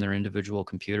watching from their individual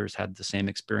computers had the same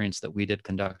experience that we did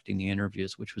conducting the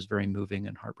interviews, which was very moving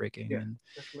and heartbreaking,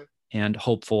 and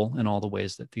hopeful in all the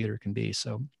ways that theater can be.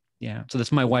 So, yeah. So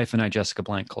that's my wife and I, Jessica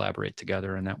Blank, collaborate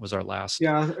together, and that was our last.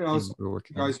 Yeah,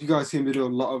 you guys seem to do a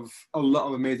lot of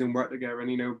amazing work together, and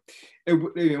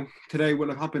today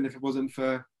wouldn't have happened if it wasn't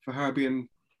for her being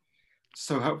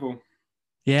so helpful.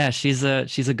 Yeah, she's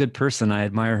a good person. I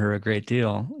admire her a great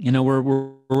deal. We're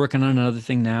working on another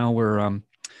thing now.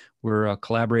 We're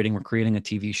collaborating. We're creating a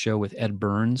TV show with Ed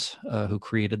Burns, who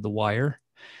created The Wire.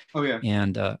 Oh yeah.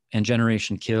 And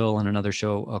Generation Kill, and another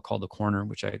show called The Corner,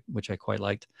 which I quite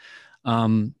liked.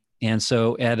 And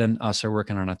so Ed and us are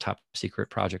working on a top secret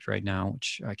project right now,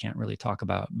 which I can't really talk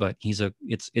about, but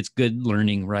it's good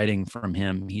learning writing from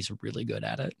him. He's really good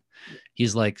at it.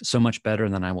 He's like so much better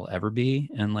than I will ever be.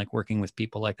 And like working with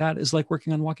people like that is like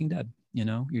working on Walking Dead.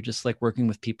 You're just like working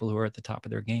with people who are at the top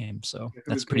of their game. So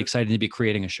that's pretty exciting to be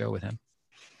creating a show with him.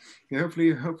 Yeah,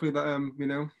 hopefully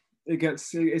that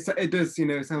it does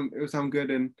sound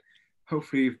good, and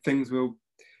hopefully things will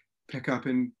pick up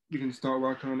and we can start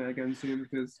working on it again soon.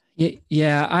 Because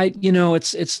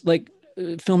it's like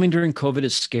filming during COVID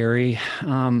is scary.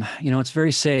 It's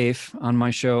very safe on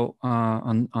my show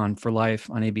on For Life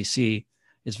on ABC.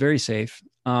 It's very safe,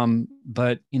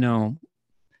 but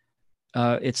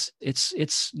it's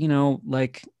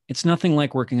like it's nothing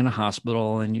like working in a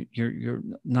hospital, and you're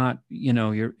not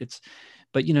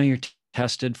but you're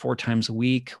tested 4 times a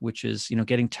week, which is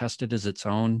getting tested is its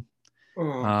own.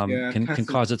 Can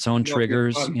cause its own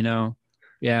triggers,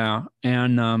 Yeah.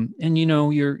 And you know,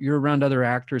 you're around other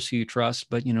actors who you trust,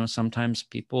 but you know, sometimes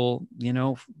people,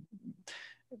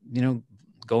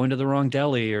 go into the wrong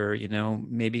deli, or, you know,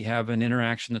 maybe have an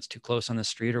interaction that's too close on the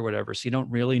street or whatever. So you don't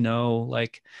really know,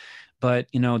 like, but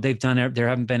you know, there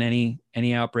haven't been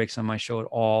any outbreaks on my show at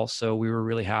all. So we were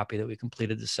really happy that we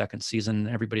completed the second season.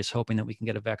 Everybody's hoping that we can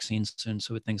get a vaccine soon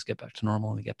so things get back to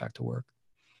normal and we get back to work.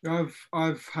 I've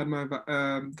had my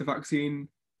the vaccine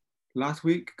last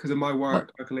week because of my Oh,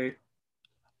 work, luckily.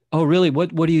 oh really?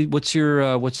 What's your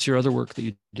other work that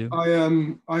you do?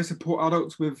 I support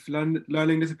adults with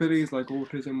learning disabilities like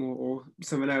autism or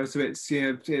something else. So it's,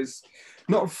 yeah, it's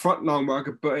not frontline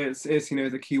work, but it's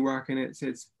the key work, and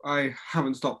it's I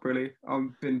haven't stopped really.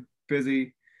 I've been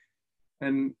busy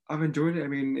and I've enjoyed it. I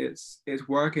mean, it's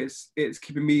work. It's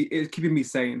keeping me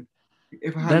sane.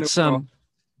 If I had no That's job,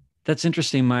 that's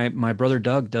interesting. My brother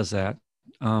Doug does that.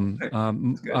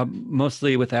 it's good.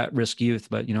 Mostly with at-risk youth,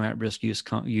 but you know, at-risk youth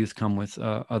come with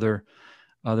other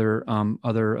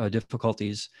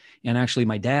difficulties. And actually,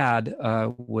 my dad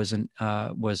was an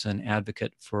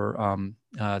advocate for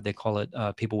they call it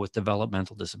people with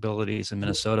developmental disabilities in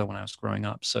Minnesota when I was growing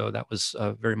up. So that was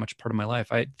very much part of my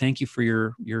life. I thank you for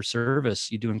your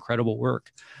service. You do incredible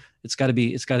work. It's got to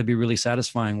be really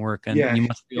satisfying work, and Yeah,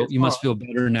 it's you hard. must feel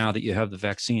better now that you have the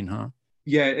vaccine, huh?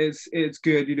 Yeah, it's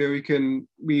good.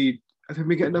 We I think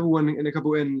we get another one in a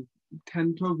couple in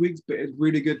 10, 12 weeks, but it's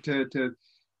really good to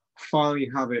finally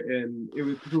have it in. It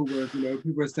was people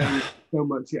were saying so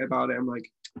much yet about it. I'm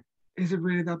like, is it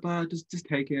really that bad? Just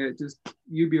take it. Just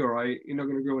you'll be all right. You're not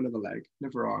gonna grow another leg,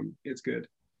 another arm. It's good.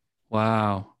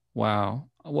 Wow. Wow.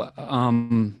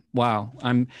 Wow.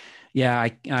 I'm,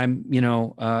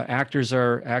 actors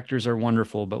are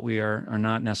wonderful, but we are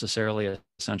not necessarily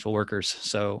essential workers.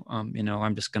 So,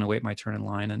 I'm just going to wait my turn in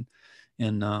line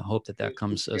and hope that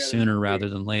comes Yeah, sooner rather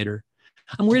than later.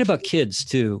 I'm worried about kids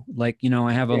too. Like, you know,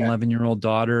 I have an yeah, 11-year-old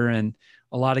daughter, and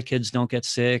a lot of kids don't get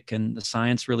sick, and the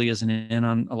science really isn't in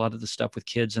on a lot of the stuff with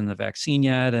kids and the vaccine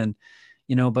yet. And,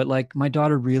 you know, but like my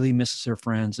daughter really misses her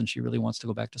friends and she really wants to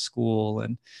go back to school.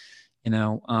 And,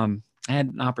 I had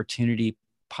an opportunity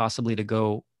possibly to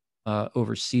go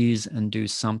overseas and do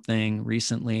something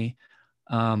recently.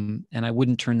 And I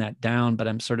wouldn't turn that down, but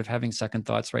I'm sort of having second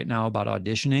thoughts right now about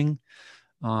auditioning.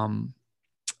 Um,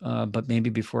 but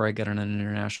maybe before I get on an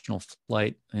international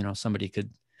flight, you know, somebody could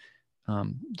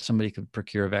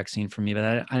procure a vaccine for me.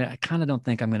 But I kind of don't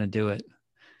think I'm going to do it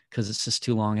because it's just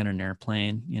too long in an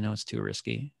airplane. You know, it's too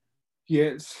risky.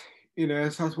 yeah.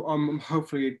 That's what I'm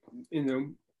hopefully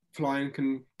flying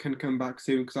can come back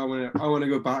soon because I want to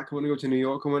go back. I want to go to New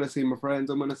York. I want to see my friends.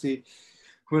 I want to see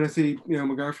my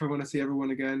girlfriend. I want to see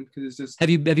everyone again because it's just Have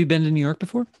you been to New York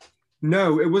before?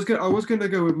 no. I was gonna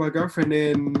go with my girlfriend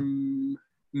in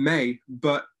May,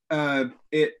 but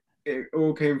it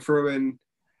all came through and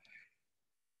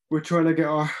we're trying to get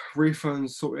our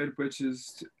refunds sorted, which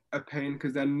is a pain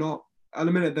because they're not at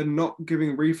the minute they're not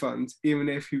giving refunds even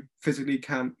if you physically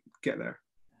can't get there.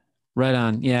 Right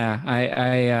on.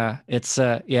 Yeah. It's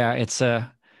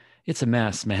a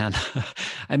mess, man.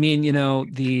 I mean, you know,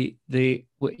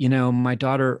 my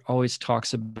daughter always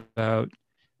talks about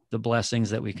the blessings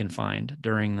that we can find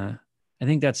I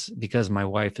think that's because my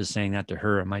wife is saying that to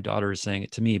her and my daughter is saying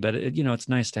it to me, but it's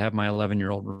nice to have my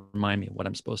 11-year-old remind me what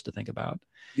I'm supposed to think about.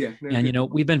 Yeah, no, And,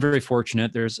 good. we've been very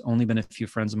fortunate. There's only been a few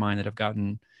friends of mine that have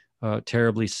gotten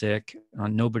terribly sick.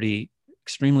 Nobody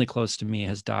extremely close to me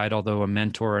has died, although a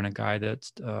mentor and a guy that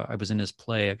I was in his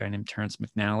play, a guy named Terrence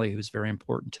McNally, who's very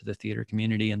important to the theater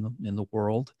community in the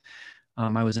world.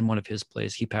 I was in one of his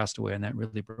plays. He passed away, and that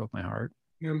really broke my heart.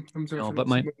 Yeah, I'm sorry for But lost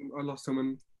someone. I lost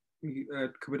someone a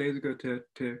couple of days ago to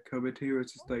COVID too.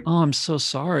 It's just like oh, I'm so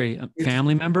sorry. A it's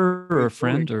family member or a going.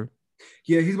 friend or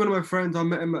Yeah, he's one of my friends. I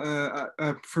met him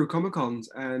through Comic Cons,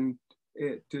 and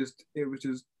it was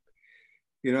just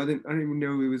I didn't even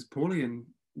know he was poorly, and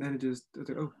then I was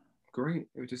like, oh, great.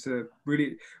 It was just a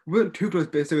really we weren't too close,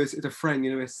 but it's a friend.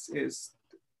 It's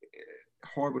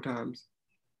horrible times.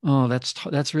 oh,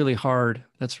 that's really hard.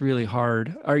 That's really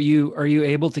hard. Are you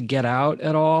able to get out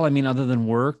at all? I mean, other than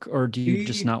work, or do you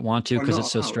just We not want to are because it's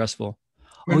not so allowed. stressful?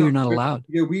 We're Oh, you're not. not allowed.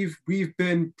 Yeah, we've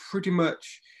been pretty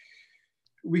much.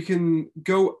 We can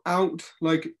go out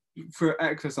like for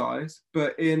exercise,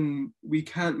 but in we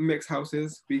can't mix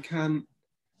houses. We can't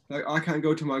like I can't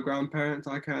go to my grandparents.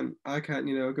 I can't go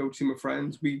to see my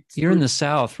friends. We You're in the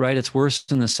South, right? It's worse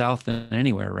in the South than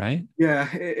anywhere, right? Yeah,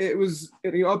 it was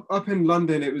up in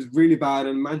London. It was really bad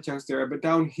in Manchester, but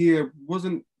down here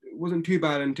wasn't too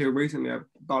bad until recently.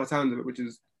 By the sound of it, which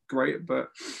is great. But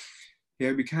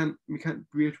yeah, we can't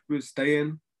we stay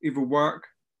in either work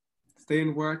stay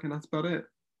and work, and that's about it.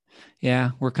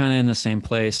 Yeah, we're kind of in the same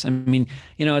place. I mean,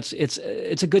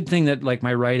 it's a good thing that like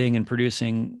my writing and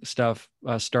producing stuff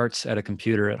starts at a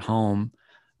computer at home.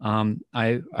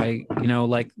 Like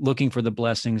looking for the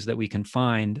blessings that we can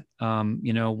find.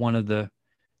 One of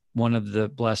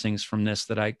the blessings from this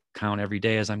that I count every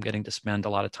day is I'm getting to spend a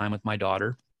lot of time with my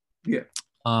daughter. Yeah.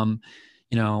 And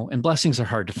blessings are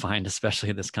hard to find, especially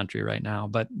in this country right now.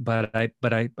 But I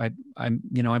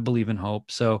believe in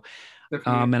hope. So.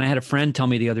 And I had a friend tell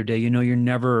me the other day,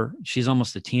 she's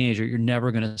almost a teenager. You're never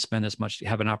going to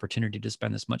have an opportunity to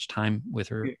spend this much time with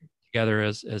her together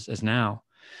as now.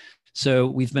 So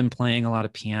we've been playing a lot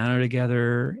of piano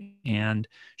together, and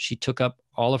she took up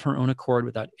all of her own accord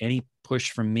without any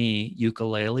push from me,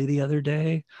 ukulele the other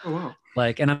day. Oh,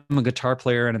 wow. And I'm a guitar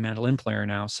player and a mandolin player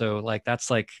now. So that's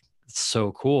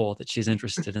so cool that she's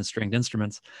interested in stringed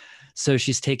instruments. So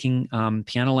she's taking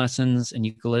piano lessons and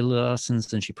ukulele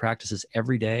lessons, and she practices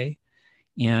every day.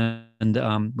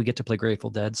 And we get to play Grateful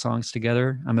Dead songs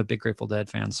together. I'm a big Grateful Dead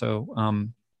fan. So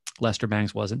Lester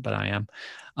Bangs wasn't, but I am.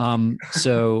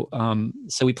 So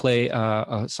we play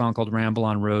a song called Ramble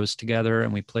on Rose together,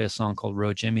 and we play a song called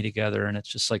Row Jimmy together. And it's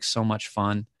just like so much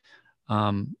fun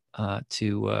to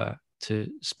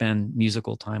spend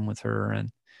musical time with her.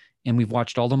 And we've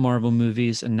watched all the Marvel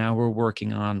movies, and now we're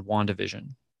working on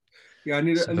WandaVision. Yeah, I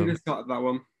need to start that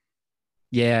one.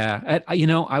 Yeah,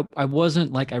 I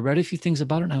wasn't like, I read a few things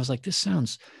about it, and I was like, this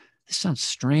sounds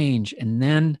strange. And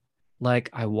then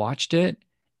I watched it,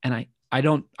 and I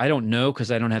don't know,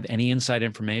 because I don't have any inside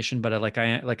information, but like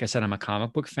I said, I'm a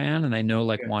comic book fan, and I know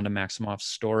Wanda Maximoff's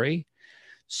story.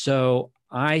 So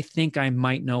I think I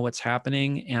might know what's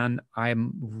happening, and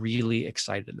I'm really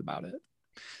excited about it.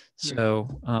 So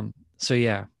it's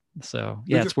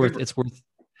worth.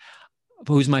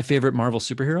 Who's my favorite Marvel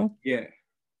superhero? Yeah.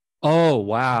 Oh,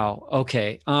 wow.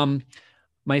 Okay.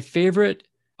 My favorite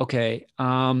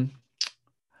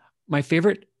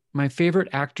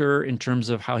actor in terms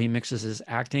of how he mixes his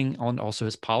acting and also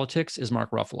his politics is Mark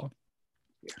Ruffalo.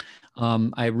 Yeah.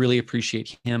 I really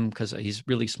appreciate him because he's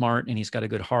really smart and he's got a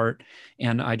good heart.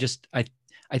 And I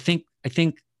think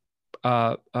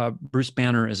Bruce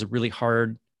Banner is a really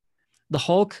hard. The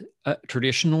Hulk,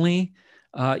 traditionally,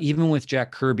 even with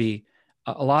Jack Kirby,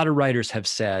 a lot of writers have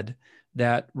said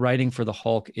that writing for the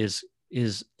Hulk is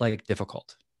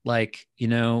difficult,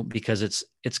 because it's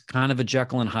kind of a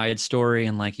Jekyll and Hyde story,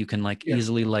 and you can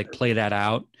easily play that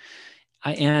out.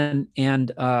 I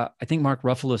think Mark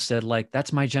Ruffalo said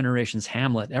that's my generation's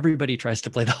Hamlet. Everybody tries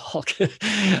to play the Hulk.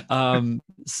 I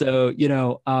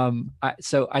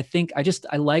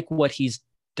like what he's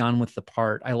done with the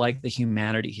part. I like the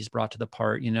humanity he's brought to the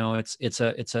part. It's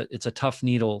a tough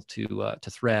needle to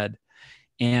thread.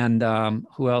 And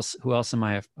who else am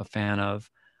I a fan of?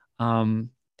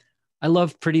 I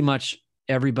love pretty much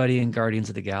everybody in Guardians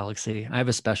of the Galaxy. I have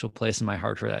a special place in my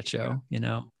heart for that show,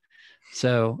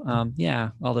 So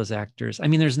all those actors. I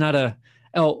mean, there's not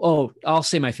I'll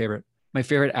say my favorite. My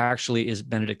favorite actually is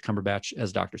Benedict Cumberbatch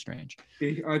as Doctor Strange.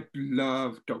 I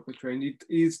love Doctor Strange.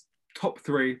 He's top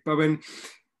 3. But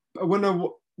I wonder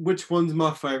which one's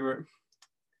my favorite.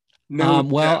 No.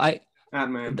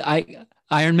 Ant-Man.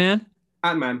 Iron Man.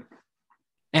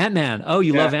 Ant-Man. Oh,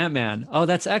 you love Ant-Man. Oh,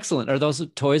 that's excellent. Are those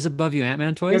toys above you,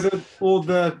 Ant-Man toys? Yeah, all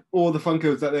the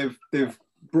Funkos that they've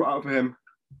brought out for him.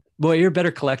 Boy, you're a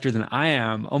better collector than I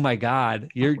am. Oh my God,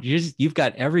 you've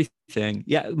got everything.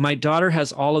 Yeah, my daughter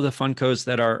has all of the Funkos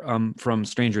that are from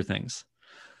Stranger Things.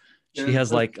 She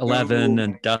has 11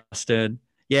 and Dustin.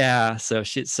 Yeah, so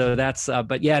that's.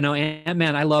 But yeah, no,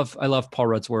 Ant-Man. I love Paul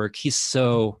Rudd's work. He's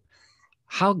so.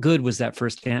 How good was that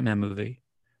first Ant-Man movie?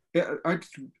 Yeah,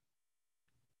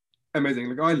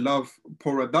 amazing. I love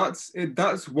Paul Rudd.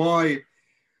 That's why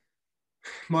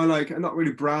my not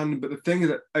really brand, but the thing is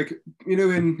that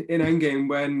in Endgame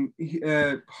when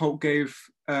Hulk gave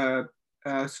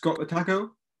Scott the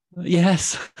taco.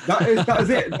 Yes. That is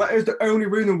it. That is the only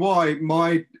reason why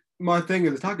my thing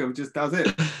is a taco. Just that's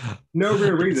it. No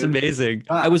real reason. It's amazing.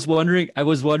 I was wondering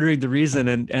the reason,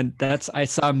 and I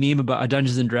saw a meme about a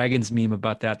Dungeons and Dragons meme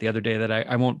about that the other day that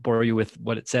I won't bore you with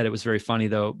what it said. It was very funny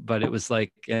though, but it was the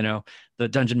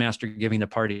dungeon master giving the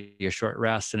party a short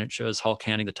rest, and it shows Hulk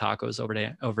handing the tacos over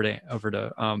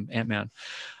to Ant-Man.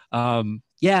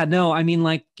 Yeah, no, I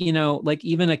mean,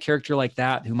 even a character like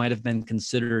that who might have been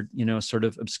considered, sort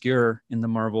of obscure in the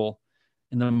Marvel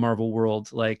world,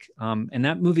 and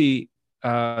that movie,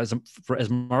 as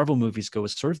Marvel movies go,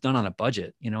 was sort of done on a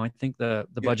budget. I think the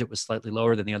budget was slightly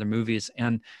lower than the other movies,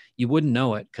 and you wouldn't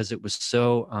know it because it was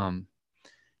so,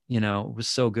 it was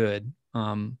so good.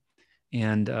 So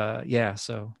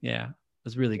yeah.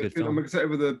 was a really good I'm film. excited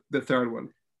for the third one.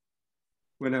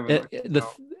 Whenever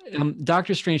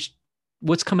Doctor Strange,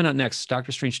 what's coming out next?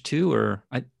 Doctor Strange 2, or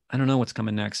I don't know what's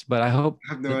coming next, but I hope.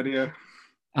 I have no idea.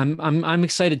 I'm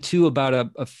excited too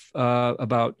about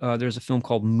there's a film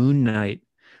called Moon Knight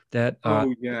that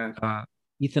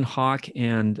Ethan Hawke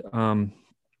and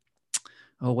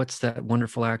what's that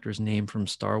wonderful actor's name from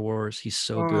Star Wars? He's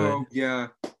so good. Oh yeah.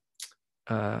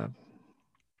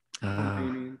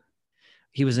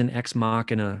 He was in Ex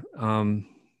Machina.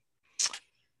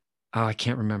 I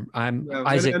can't remember.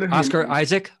 Oscar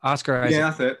Isaac.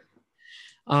 Yeah, that's it.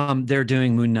 They're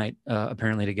doing Moon Knight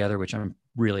apparently together, which I'm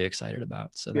really excited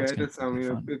about. So that's it sounds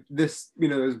this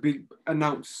has been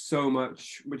announced so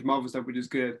much, which Marvel stuff, which is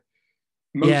good.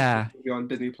 Most on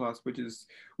Disney Plus, which is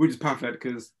perfect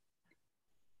because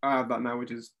I have that now,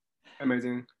 which is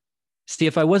amazing. See,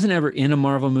 if I wasn't ever in a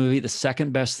Marvel movie, the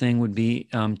second best thing would be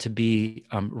to be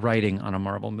writing on a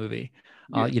Marvel movie.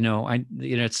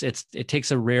 It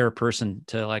takes a rare person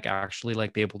to actually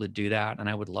be able to do that, and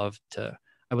I would love to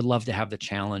have the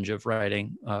challenge of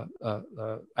writing. I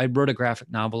wrote a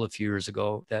graphic novel a few years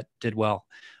ago that did well.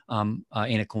 Ain't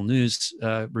It Cool News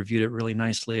reviewed it really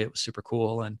nicely. It was super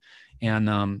cool, and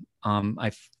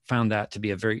I found that to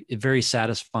be a very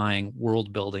satisfying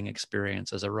world building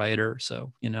experience as a writer.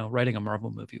 So writing a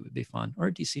Marvel movie would be fun, or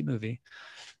a DC movie.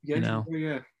 Yeah.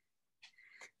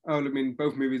 Oh, I mean,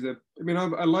 both movies are. I mean,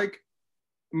 I like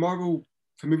Marvel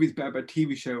for movies better, but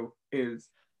TV show is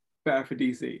better for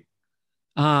DC.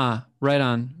 Right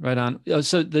on.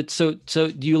 So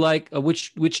do you like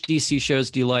which DC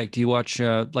shows do you like? Do you watch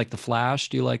The Flash?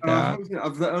 Do you like that?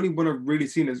 The only one I've really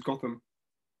seen is Gotham.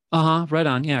 Right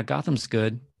on. Yeah, Gotham's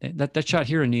good. That shot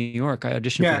here in New York. I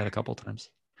auditioned for that a couple of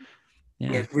times.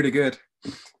 Yeah, it's really good.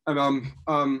 And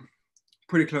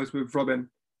pretty close with Robin,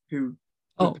 who.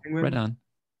 Oh, right on.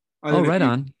 Right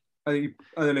on. I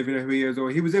don't know if you know who he is, or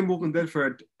he was in Walking Dead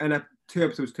for 2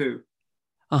 episodes too.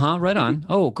 Right on.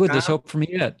 Oh, good. There's hope for me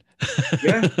yet.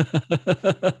 Yeah.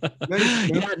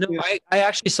 I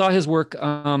actually saw his work.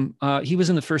 He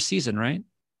was in the first season, right?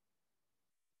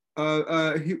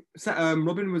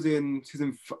 Robin was in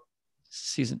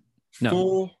season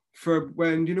 4 for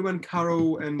when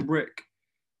Carol and Rick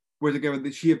were together.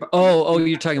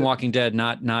 You're talking Walking Dead,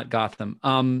 not Gotham.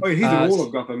 He's in all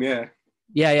of Gotham, yeah.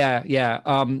 Yeah.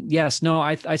 Yes. No,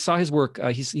 I saw his work.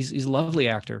 He's a lovely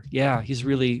actor. Yeah. He's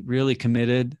really, really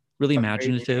committed, really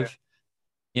imaginative.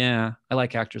 Yeah. I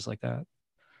like actors like that.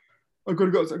 I've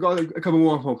got a couple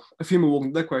more, a few more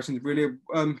Walking Dead questions, really.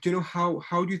 Do you know how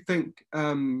do you think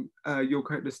your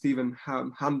character Stephen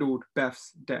handled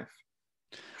Beth's death?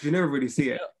 Because you never really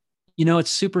see it.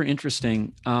 It's super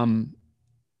interesting. The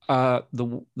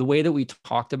way that we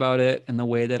talked about it, and the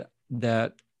way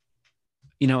that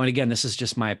and again, this is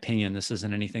just my opinion. This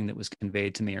isn't anything that was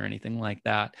conveyed to me or anything like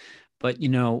that. But we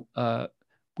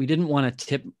didn't want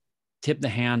to tip the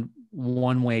hand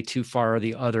one way too far or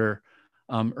the other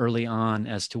early on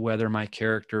as to whether my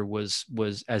character was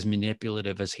as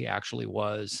manipulative as he actually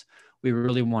was. We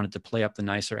really wanted to play up the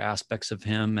nicer aspects of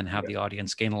him and have the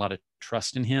audience gain a lot of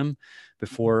trust in him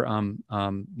before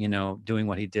doing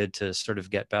what he did to sort of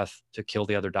get Beth to kill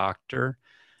the other doctor.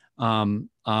 And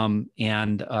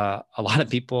a lot of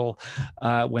people,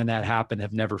 when that happened,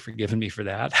 have never forgiven me for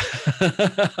that.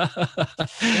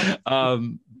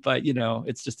 But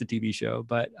it's just a TV show.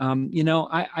 But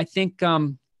I think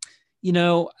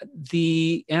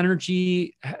the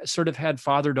energy sort of had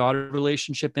father-daughter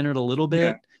relationship in it a little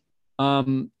bit.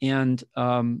 We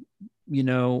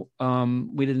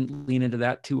didn't lean into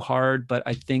that too hard, but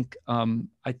I think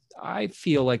I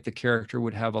feel like the character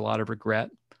would have a lot of regret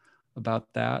about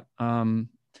that.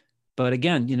 But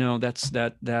again,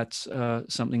 that's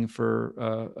something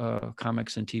for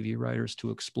comics and TV writers to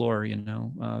explore.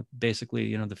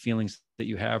 Basically, the feelings that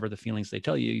you have are the feelings they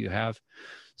tell you have.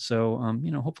 So,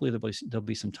 hopefully there'll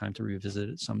be some time to revisit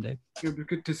it someday. It'd be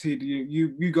good to see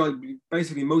you guys.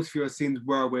 Basically, most of your scenes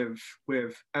were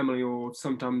with Emily, or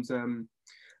sometimes the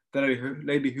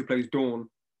lady who plays Dawn.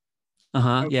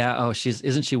 Yeah. Oh,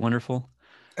 isn't she wonderful?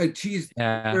 She's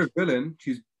a villain.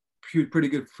 She's pretty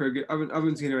good for a good. I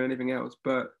haven't seen her in anything else,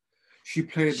 but she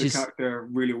played the character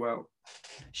really well.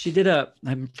 She did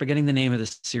I'm forgetting the name of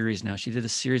the series now. She did a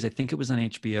series, I think it was on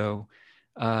HBO.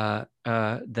 That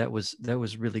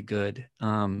was really good.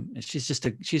 She's just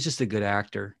a good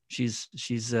actor. She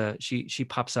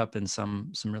pops up in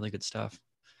some really good stuff.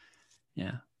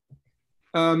 Yeah.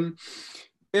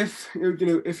 If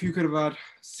you could have had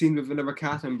scenes with another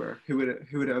cast member, who would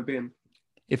it have been?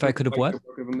 If I could have what?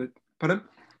 Pardon?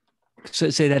 So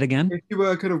say that again. If you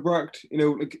were kind of worked,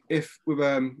 like if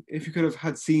you could have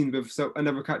had scenes with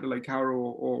another character like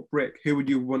Carol or Brick, who would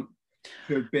you want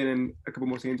to have been in a couple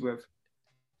more scenes with?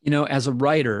 As a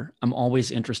writer, I'm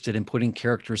always interested in putting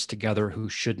characters together who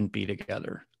shouldn't be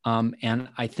together. And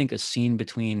I think a scene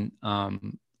between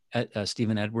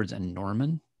Stephen Edwards and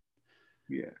Norman,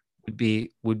 Yeah, would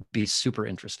be super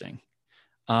interesting,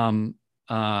 um,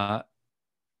 uh,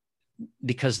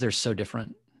 because they're so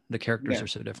different. The characters yeah, are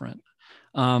so different.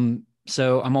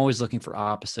 So I'm always looking for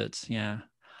opposites. Yeah.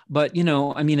 But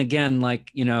I mean, again,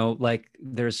 like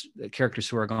there's characters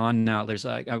who are gone now. There's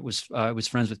I was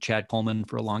friends with Chad Coleman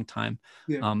for a long time.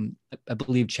 yeah. I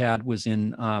believe Chad was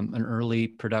in an early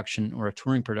production or a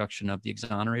touring production of The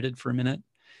Exonerated for a minute,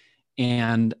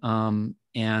 and I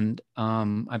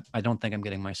don't think I'm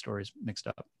getting my stories mixed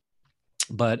up.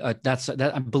 But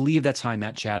I believe that's how I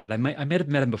met Chad. I might have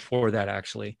met him before that,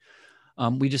 actually.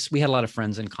 We had a lot of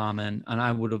friends in common, and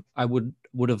I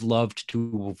would have loved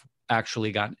to have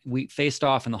actually we faced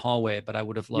off in the hallway, but I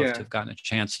would have loved to Yeah, have gotten a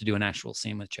chance to do an actual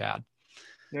scene with Chad.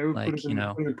 yeah, it Like, would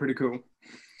have been pretty cool.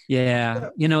 yeah,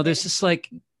 Yeah, there's just like,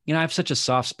 I have such a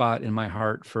soft spot in my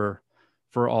heart for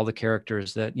all the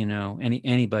characters that,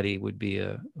 anybody would be.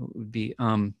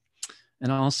 And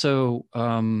also,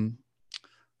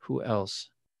 who else?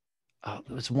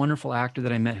 There was a wonderful actor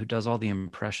that I met who does all the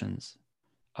impressions.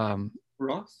 Um,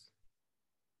 Ross.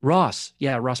 Ross,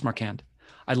 yeah, Ross Marquand.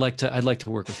 I'd like to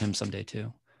work with him someday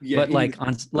too. Yeah, But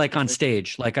he's like on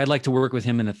stage, like I'd like to work with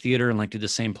him in the theater and like do the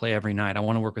same play every night. I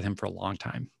want to work with him for a long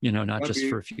time, not that'd just be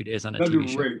for a few days on a that'd be TV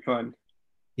show. really fun.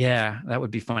 Yeah, that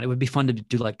would be fun. It would be fun to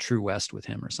do like True West with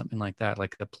him or something like that,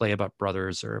 like a play about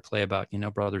brothers or a play about,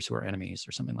 brothers who are enemies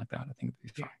or something like that. I think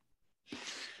it'd be fun.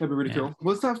 That'd be really Yeah. cool.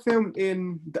 Was that filmed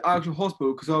in the actual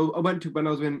hospital? Because I went to when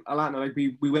I was in Atlanta. Like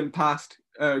we went past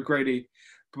Grady.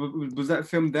 Was that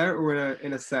filmed there or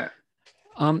in a set?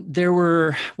 There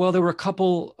were a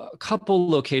couple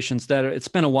locations that it's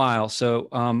been a while. So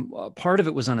part of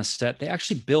it was on a set. They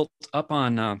actually built up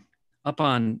on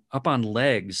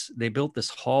legs. They built this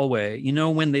hallway.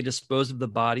 When they dispose of the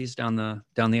bodies down the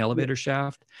elevator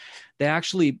shaft,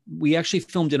 we actually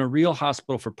filmed in a real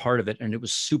hospital for part of it, and it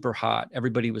was super hot.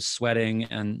 Everybody was sweating,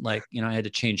 and I had to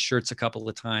change shirts a couple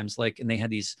of times. And they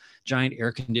had these giant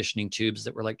air conditioning tubes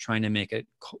that were like trying to make it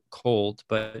cold.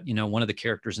 But one of the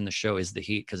characters in the show is the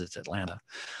heat because it's Atlanta.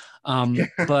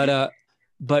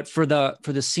 But for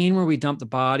the scene where we dump the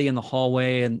body in the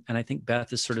hallway, and I think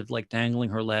Beth is sort of like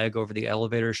dangling her leg over the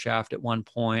elevator shaft at one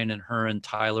point, and her and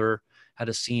Tyler had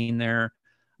a scene there.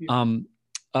 Um,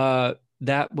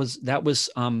 that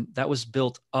was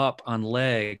built up on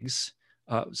legs,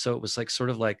 so it was like sort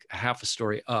of like half a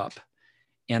story up,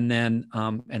 and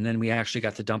then we actually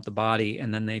got to dump the body,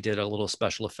 and then they did a little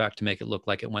special effect to make it look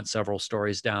like it went several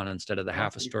stories down instead of the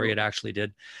half a story Cool. it actually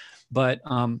did. But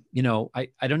I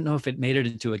don't know if it made it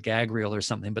into a gag reel or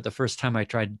something, but the first time I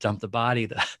tried to dump the body,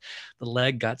 the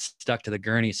leg got stuck to the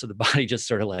gurney, so the body just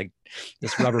sort of like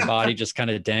this rubber body just kind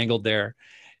of dangled there.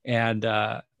 And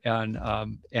I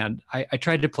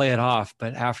tried to play it off,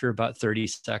 but after about 30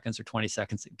 seconds or 20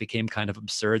 seconds, it became kind of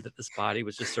absurd that this body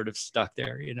was just sort of stuck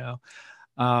there.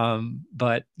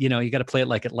 But you got to play it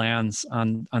like it lands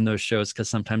on those shows, because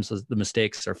sometimes the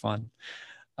mistakes are fun.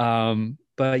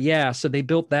 But yeah, so they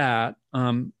built that.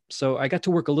 So I got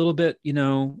to work a little bit,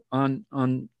 on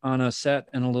a set,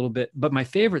 and a little bit, but my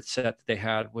favorite set that they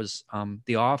had was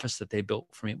the office that they built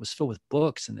for me. It was filled with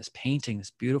books and this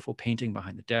beautiful painting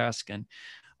behind the desk, and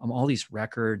all these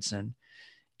records, and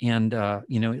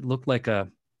it looked like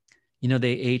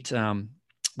they ate. I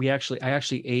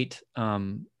actually ate.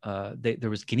 There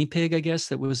was guinea pig, I guess,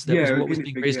 that was what was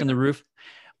being raised on the roof.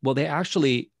 Well, they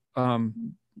actually.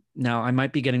 Now I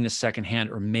might be getting this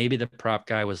secondhand, or maybe the prop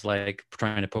guy was like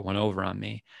trying to put one over on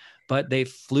me, but they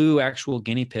flew actual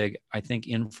guinea pig, I think,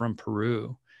 in from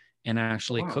Peru, and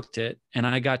actually cooked it, and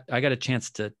I got a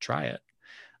chance to try it,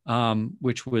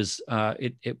 which was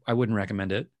I wouldn't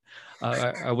recommend it.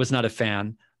 I was not a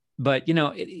fan, but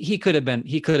he could have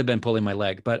been pulling my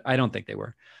leg, but I don't think they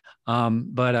were.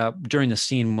 But during the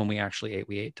scene when we actually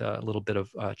ate, a little bit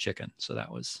of chicken, so that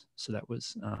was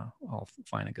all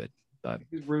fine and good. But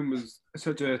his room was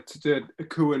such a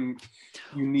cool and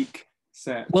unique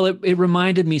set. Well, it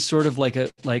reminded me sort of like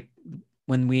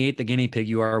when we ate the guinea pig,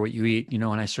 you are what you eat, and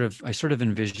I sort of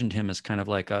envisioned him as kind of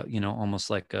like a,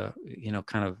 almost like a,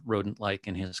 kind of rodent-like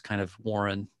in his kind of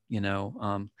warren,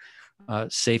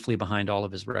 safely behind all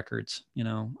of his records,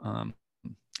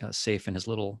 safe in his the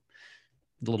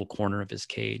little corner of his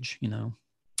cage,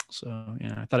 So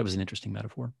yeah, I thought it was an interesting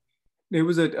metaphor. It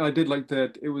was a. I did like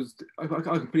that. It was. I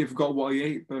completely forgot what I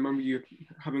ate, but I remember you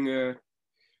having a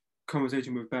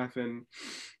conversation with Beth, and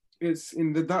it's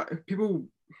in that people.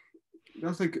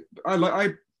 That's like I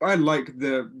like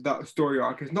that story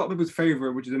arc. It's not people's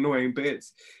favorite, which is annoying, but it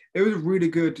was a really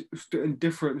good and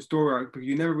different story arc because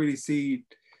you never really see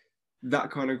that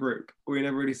kind of group, or you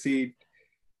never really see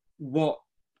what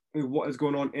what is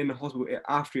going on in the hospital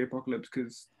after the apocalypse.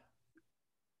 Because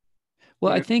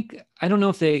Well, I think, I don't know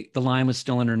if the line was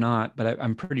still in or not, but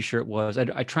I'm pretty sure it was.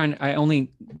 I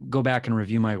only go back and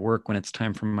review my work when it's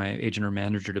time for my agent or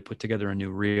manager to put together a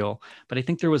new reel. But I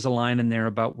think there was a line in there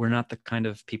about we're not the kind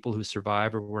of people who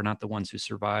survive, or we're not the ones who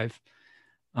survive.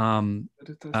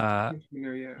 yeah.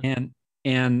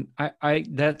 And I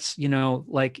that's,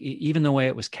 like even the way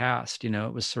it was cast,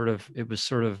 it was sort of, it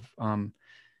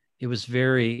was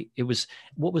very, it was,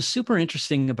 what was super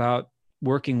interesting about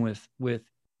working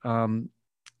um,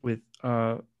 with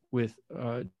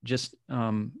just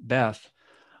Beth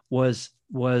was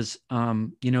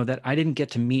that I didn't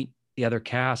get to meet the other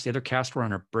cast. The other cast were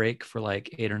on a break for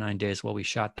like 8 or 9 days while we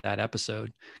shot that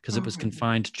episode because it was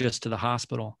confined just to the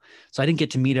hospital. So I didn't get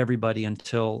to meet everybody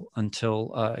until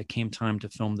it came time to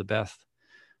film the Beth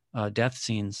death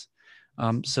scenes.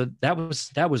 So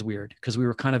that was weird because we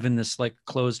were kind of in this like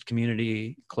closed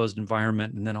community, closed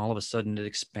environment, and then all of a sudden it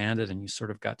expanded, and you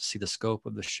sort of got to see the scope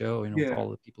of the show, with all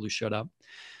the people who showed up,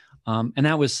 and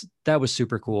that was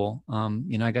super cool.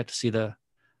 I got to see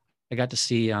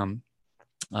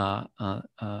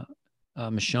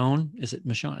Michonne. Is it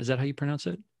Michonne? Is that how you pronounce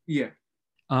it? Yeah.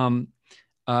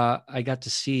 I got to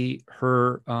see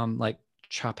her like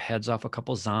chop heads off a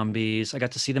couple zombies. I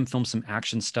got to see them film some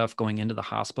action stuff going into the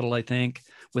hospital, I think,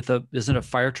 isn't it a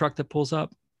fire truck that pulls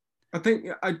up? I think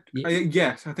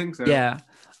yes, I think so. Yeah.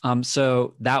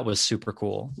 So that was super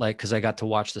cool. Like, cause I got to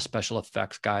watch the special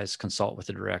effects guys consult with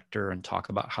the director and talk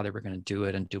about how they were going to do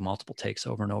it and do multiple takes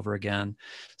over and over again.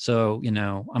 So,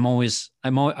 I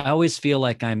always feel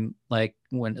like I'm like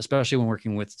especially when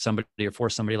working with somebody or for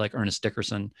somebody like Ernest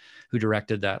Dickerson, who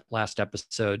directed that last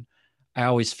episode, I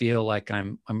always feel like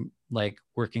I'm like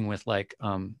working with like,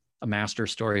 a master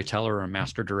storyteller or a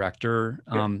master director,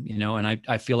 and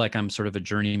I feel like I'm sort of a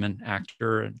journeyman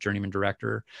actor, a journeyman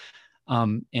director.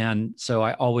 And so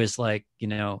I always like,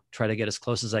 try to get as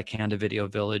close as I can to Video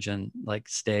Village and like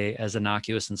stay as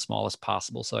innocuous and small as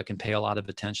possible so I can pay a lot of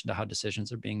attention to how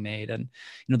decisions are being made. And,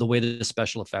 the way that the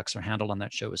special effects are handled on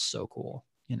that show is so cool,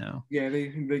 Yeah,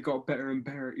 they got better and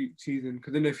better each season.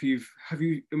 Because then if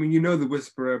the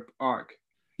Whisperer arc.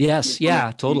 Yes.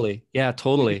 Yeah, totally. Yeah,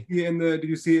 totally. Did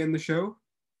you see it in the show?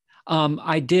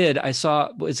 I did. I saw,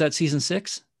 is that season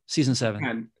 6? Season 7?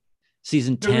 10.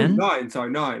 Season 10? No, 9, sorry,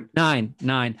 9.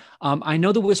 9. I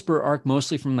know the Whisperer arc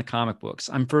mostly from the comic books.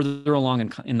 I'm further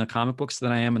along in the comic books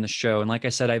than I am in the show. And like I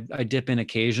said, I dip in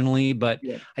occasionally, but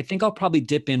I think I'll probably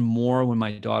dip in more when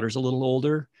my daughter's a little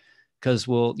older, because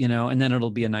and then it'll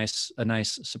be a nice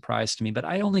surprise to me. But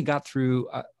I only got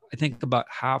through, I think about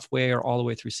halfway or all the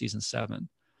way through season 7.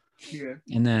 Yeah.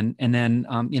 And then, and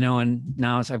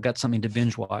now I've got something to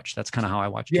binge watch. That's kind of how I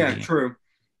watch TV. Yeah, true.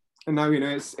 And now,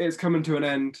 it's coming to an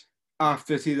end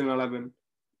after season 11.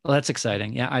 Well, that's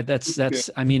exciting. Yeah.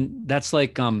 I mean, that's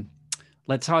like,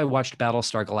 that's how I watched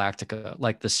Battlestar Galactica.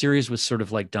 Like the series was sort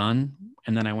of like done,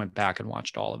 and then I went back and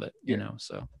watched all of it,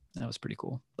 so that was pretty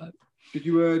cool. But did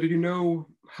you know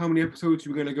how many episodes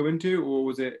you were going to go into, or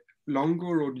was it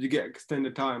longer, or did you get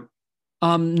extended time?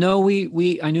 No,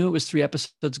 I knew it was 3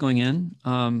 episodes going in,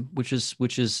 which is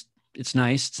it's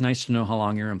nice. It's nice to know how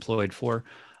long you're employed for.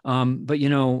 But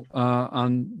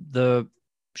on the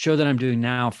show that I'm doing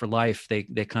now for Life, they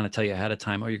kind of tell you ahead of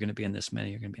time, oh, you're going to be in this many,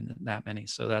 you're going to be in that many.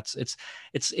 So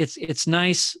it's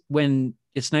nice when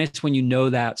you know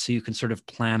that, so you can sort of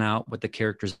plan out what the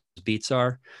characters' beats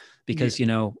are. Because,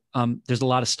 there's a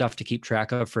lot of stuff to keep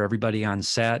track of for everybody on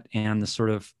set, and the sort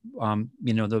of,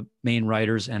 the main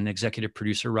writers and executive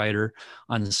producer writer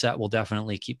on the set will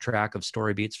definitely keep track of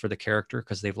story beats for the character,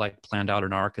 because they've like planned out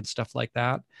an arc and stuff like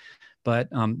that. But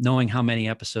knowing how many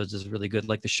episodes is really good.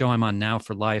 Like the show I'm on now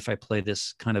for Life, I play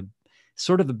this kind of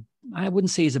I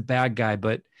wouldn't say he's a bad guy,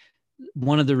 but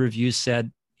one of the reviews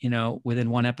said,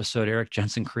 within one episode, Eric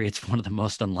Jensen creates one of the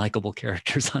most unlikable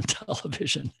characters on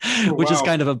television, which is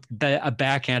kind of a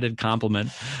backhanded compliment.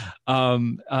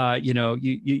 You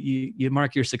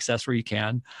mark your success where you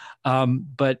can.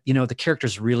 But, the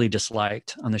character's really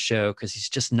disliked on the show because he's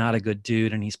just not a good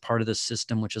dude, and he's part of the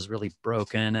system, which is really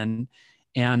broken.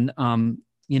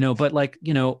 But like,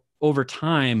 over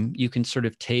time, you can sort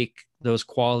of take those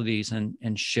qualities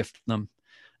and shift them.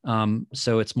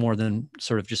 So it's more than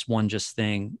sort of just one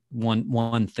thing.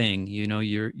 You know,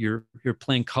 you're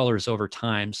playing colors over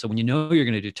time. So when you know you're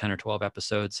going to do 10 or 12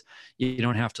 episodes, you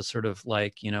don't have to sort of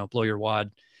like, you know, blow your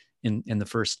wad in the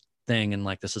first thing and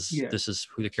like this is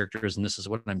who the character is and this is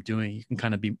what I'm doing. You can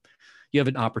kind of you have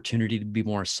an opportunity to be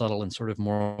more subtle and sort of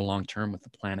more long term with the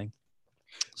planning.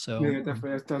 So yeah,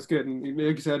 definitely that's good. And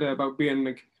like you said about being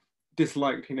like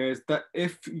disliked, you know, is that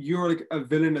if you're like a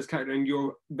villainous character and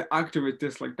the actor is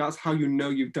disliked, that's how you know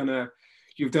you've done a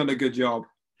good job.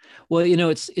 Well, you know,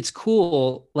 it's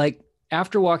cool. Like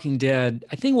after Walking Dead,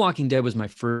 I think Walking Dead was my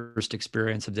first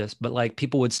experience of this, but like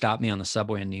people would stop me on the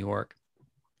subway in New York.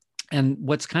 And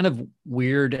what's kind of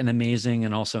weird and amazing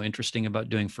and also interesting about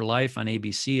doing For Life on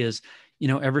ABC is, you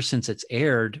know, ever since it's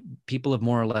aired, people have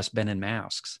more or less been in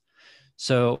masks.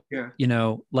 So, Yeah. you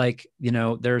know, like, you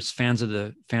know, there's fans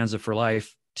of For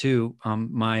Life too.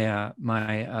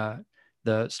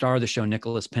 The star of the show,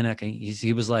 Nicholas Pinnock,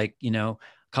 he was like, you know,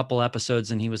 a couple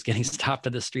episodes and he was getting stopped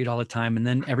at the street all the time. And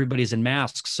then everybody's in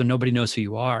masks. So nobody knows who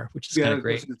you are, which is kind of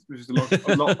great. Which is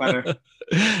a lot better.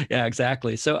 Yeah,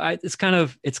 exactly. So it's kind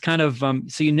of,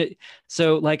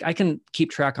 so like I can keep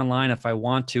track online if I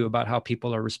want to about how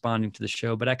people are responding to the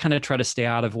show, but I kind of try to stay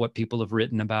out of what people have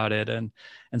written about it and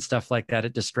stuff like that.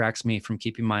 It distracts me from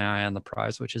keeping my eye on the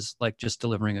prize, which is like just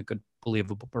delivering a good,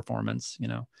 believable performance, you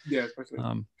know? Yeah. Especially.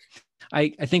 I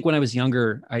think when I was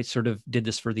younger, I sort of did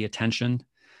this for the attention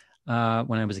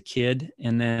when I was a kid.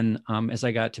 And then as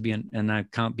I got to be and I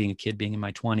count being a kid being in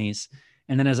my 20s.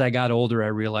 And then as I got older, I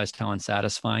realized how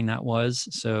unsatisfying that was.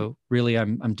 So really,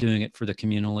 I'm doing it for the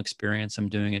communal experience. I'm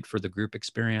doing it for the group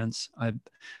experience. I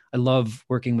love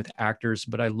working with actors,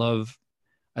 but I love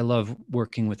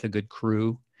working with a good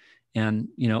crew. And,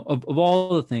 you know, of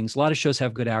all the things, a lot of shows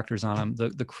have good actors on them.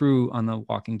 The crew on The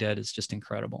Walking Dead is just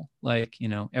incredible. Like, you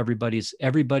know, everybody,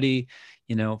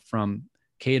 you know, from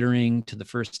catering to the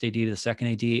first AD to the second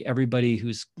AD, everybody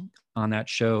who's on that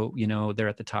show, you know, they're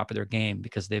at the top of their game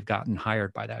because they've gotten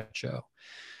hired by that show.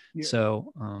 Yeah.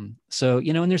 So,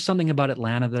 you know, and there's something about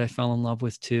Atlanta that I fell in love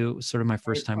with too. It was sort of my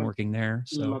first time working there.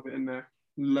 So love it in there.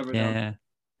 Love it. Yeah.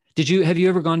 Have you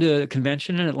ever gone to a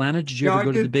convention in Atlanta? Did you ever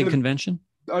go to the big convention?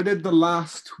 I did the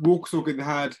last walk socket they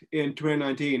had in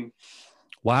 2019.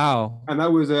 Wow. And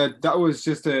it was an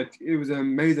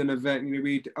amazing event.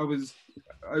 You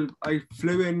know, I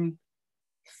flew in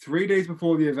 3 days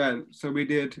before the event. So we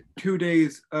did 2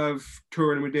 days of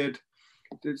touring. We did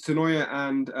Sonoya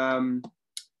and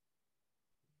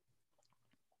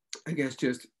I guess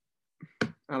just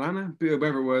Atlanta,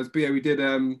 wherever it was. But yeah, we did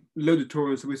loads of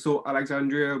touring. So we saw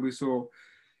Alexandria, we saw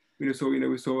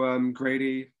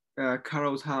Grady,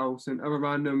 Carol's house, and other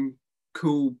random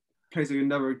cool places you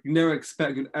never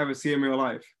expect you'd ever see in real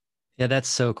life. Yeah, that's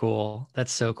so cool.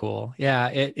 Yeah,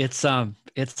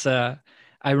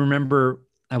 I remember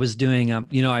I was doing,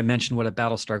 you know, I mentioned what a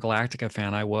Battlestar Galactica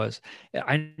fan I was.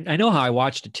 I know how I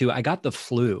watched it too. I got the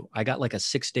flu. I got like a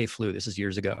 6-day flu. This is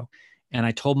years ago. And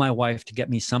I told my wife to get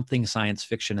me something science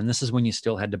fiction. And this is when you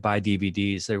still had to buy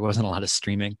DVDs. There wasn't a lot of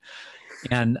streaming.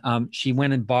 And she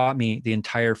went and bought me the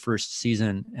entire first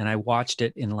season. And I watched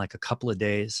it in like a couple of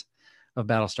days of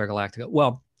Battlestar Galactica.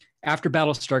 Well, after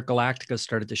Battlestar Galactica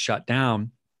started to shut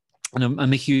down, and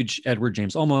I'm a huge Edward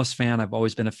James Olmos fan. I've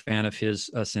always been a fan of his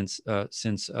since a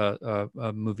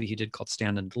movie he did called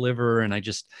Stand and Deliver, and I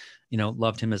just, you know,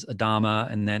 loved him as Adama.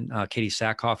 And then Katie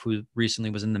Sackhoff, who recently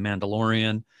was in The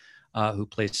Mandalorian, who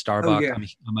plays Starbuck. Oh, yeah.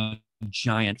 I'm a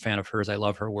giant fan of hers. I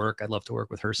love her work. I'd love to work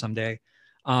with her someday.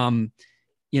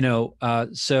 You know,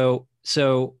 so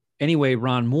anyway,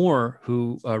 Ron Moore,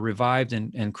 who revived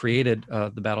and created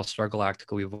the Battlestar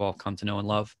Galactica we've all come to know and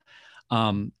love,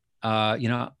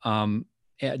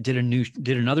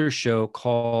 did another show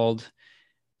called,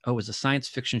 it was a science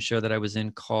fiction show that I was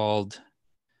in called,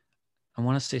 I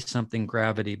want to say something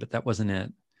Gravity, but that wasn't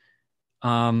it.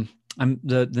 I'm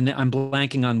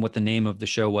blanking on what the name of the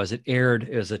show was. It aired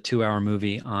as a 2-hour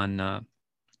movie on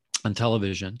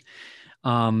television.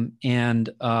 I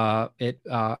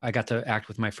got to act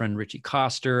with my friend Richie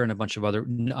Coster and a bunch of other,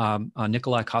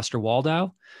 Nikolai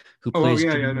Coster-Waldau, who plays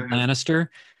Jaime Lannister.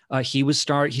 He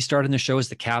starred in the show as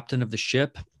the captain of the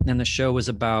ship, and the show was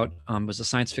about was a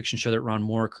science fiction show that Ron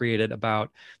Moore created about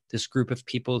this group of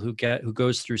people who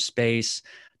goes through space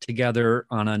together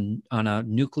on a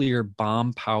nuclear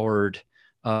bomb powered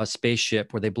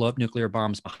spaceship where they blow up nuclear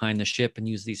bombs behind the ship and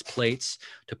use these plates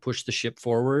to push the ship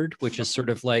forward, which is sort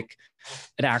of like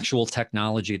an actual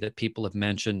technology that people have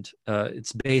mentioned.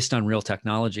 It's based on real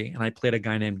technology. And I played a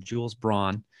guy named Jules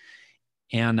Braun,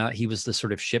 and he was the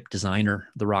sort of ship designer,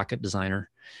 the rocket designer.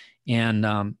 And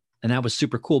that was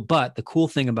super cool. But the cool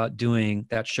thing about doing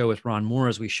that show with Ron Moore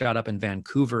is we shot up in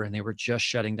Vancouver and they were just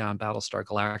shutting down Battlestar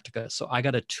Galactica. So I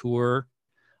got a tour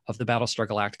of the Battlestar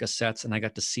Galactica sets, and I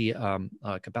got to see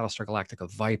like a Battlestar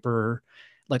Galactica Viper,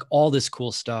 like all this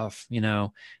cool stuff.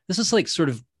 This is like sort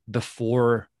of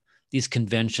before these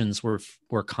conventions were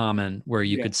common, where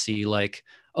you could see like,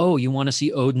 oh, you want to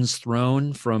see Odin's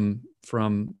throne from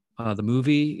the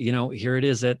movie, here it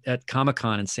is at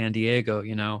Comic-Con in San Diego,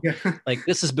 like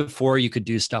this is before you could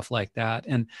do stuff like that.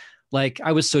 And like,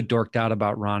 I was so dorked out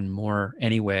about Ron Moore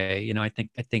anyway, I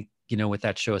think, with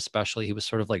that show, especially, he was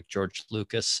sort of like George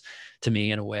Lucas to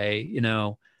me in a way,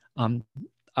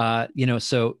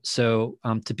 so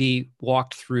to be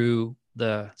walked through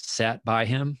the set by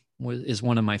him is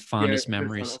one of my fondest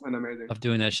memories of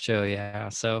doing that show. Yeah.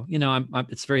 So,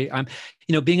 I'm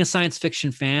being a science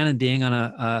fiction fan and being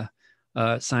on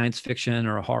a science fiction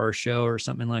or a horror show or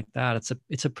something like that.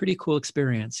 It's a pretty cool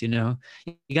experience. You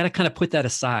got to kind of put that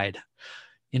aside,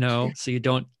 so you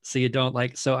don't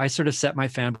so I sort of set my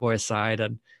fanboy aside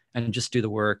and just do the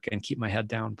work and keep my head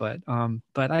down. But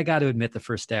I got to admit, the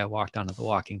first day I walked onto the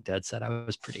Walking Dead set, I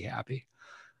was pretty happy.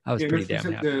 I was pretty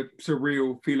damn happy. The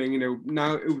surreal feeling,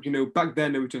 now, back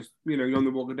then it was just, you're on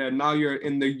the Walking Dead. Now you're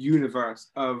in the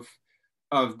universe of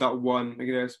that one. Like,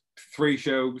 there's 3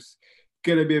 shows,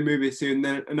 gonna be a movie soon,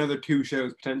 then another 2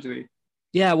 shows potentially.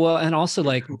 Yeah, well, and also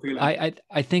like I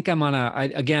think I'm on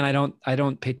again, I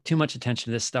don't pay too much attention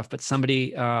to this stuff, but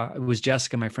somebody, it was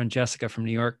Jessica, my friend Jessica from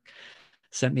New York,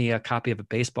 sent me a copy of a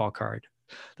baseball card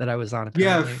that I was on.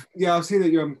 Apparently. Yeah, I've seen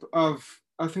it.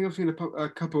 I think I've seen a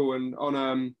couple, and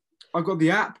on I've got the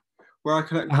app where I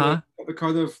collect the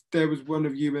card. There was one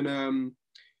of you in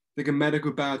like a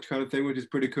medical badge kind of thing, which is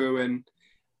pretty cool, and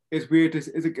it's weird.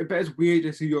 It's weird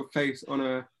to see your face on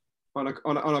a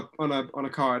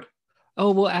card.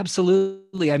 Oh, well,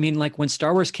 absolutely. I mean, like when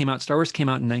Star Wars came out in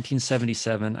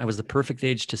 1977, I was the perfect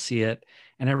age to see it.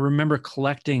 And I remember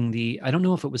collecting I don't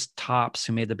know if it was Topps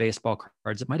who made the baseball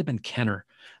cards. It might've been Kenner,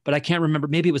 but I can't remember.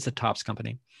 Maybe it was the Topps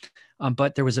company.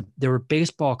 But there were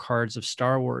baseball cards of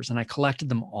Star Wars, and I collected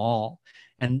them all.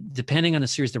 And depending on the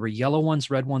series, there were yellow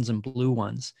ones, red ones, and blue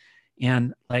ones.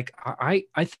 And like, I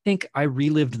think I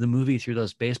relived the movie through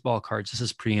those baseball cards. This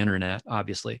is pre-internet,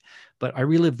 obviously, but I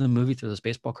relived the movie through those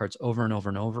baseball cards over and over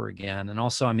and over again. And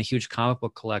also, I'm a huge comic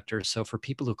book collector. So for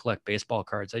people who collect baseball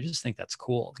cards, I just think that's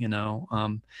cool.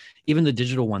 Even the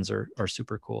digital ones are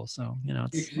super cool. So,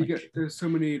 there's so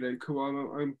many like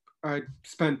cool. I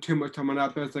spend too much time on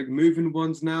that. There's like moving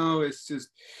ones now. It's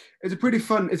a pretty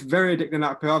fun. It's very addicting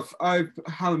app. I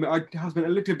have spent a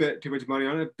little bit too much money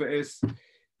on it, but it's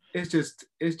just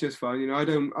fun. I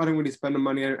don't really spend the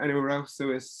money anywhere else,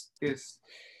 so it's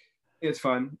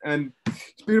fun. And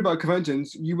speaking about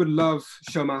conventions, you would love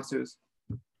Showmasters.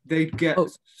 They'd get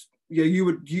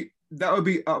that would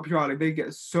be up your alley. They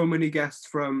get so many guests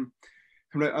from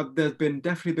like, there's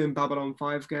definitely been Babylon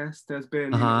 5 guests. There's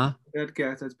been Dead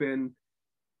guests. There's been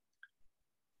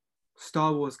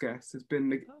Star Wars guests. There's been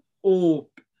like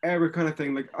every kind of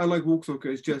thing. Like, I like Walkstalker.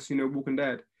 It's just Walking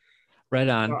Dead. Right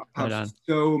on.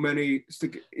 So many.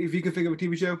 If you can think of a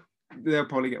TV show, they'll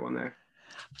probably get one there.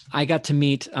 I got to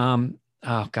meet.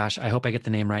 Oh gosh, I hope I get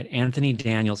the name right. Anthony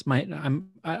Daniels. I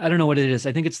don't know what it is.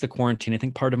 I think it's the quarantine. I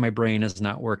think part of my brain is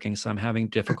not working, so I'm having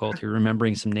difficulty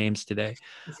remembering some names today.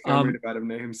 I'm really bad at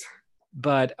names.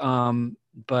 But if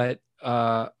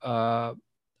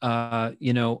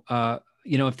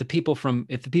the people from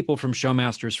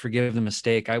Showmasters forgive the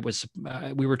mistake,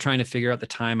 we were trying to figure out the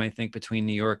time, I think, between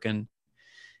New York and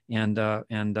London,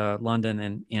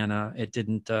 and it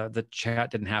didn't. The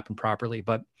chat didn't happen properly,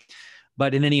 but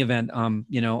in any event, I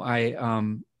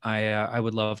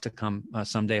would love to come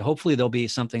someday. Hopefully, there'll be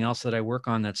something else that I work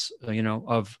on that's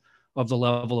of the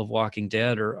level of Walking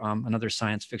Dead or another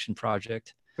science fiction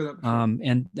project.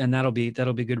 And that'll be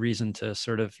good reason to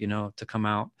sort of to come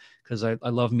out, because I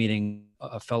love meeting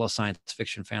fellow science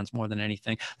fiction fans more than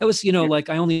anything. That was like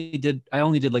I only did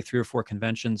like 3 or 4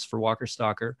 conventions for Walker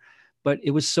Stalker, but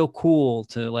it was so cool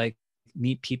to like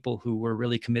meet people who were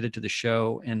really committed to the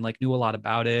show and like knew a lot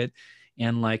about it,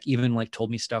 and like even like told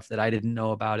me stuff that I didn't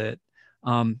know about it.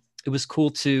 It was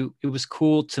cool to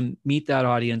meet that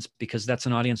audience, because that's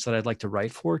an audience that I'd like to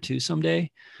write for too someday.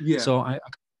 Yeah. So I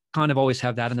kind of always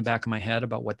have that in the back of my head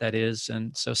about what that is.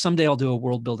 And so someday I'll do a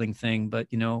world building thing, but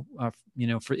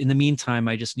for in the meantime,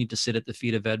 I just need to sit at the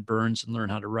feet of Ed Burns and learn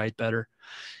how to write better.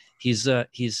 He's a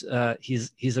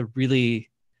really,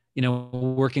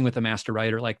 working with a master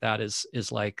writer like that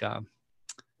is like,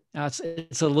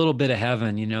 it's a little bit of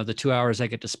heaven, the 2 hours I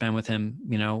get to spend with him,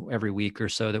 every week or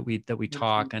so that we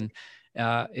talk, and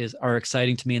are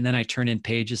exciting to me. And then I turn in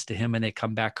pages to him and they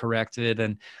come back corrected.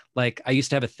 And like, I used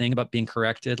to have a thing about being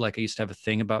corrected. Like I used to have a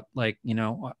thing about like,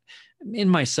 in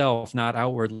myself, not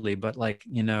outwardly, but like,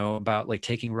 about like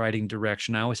taking writing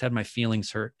direction. I always had my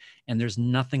feelings hurt, and there's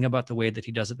nothing about the way that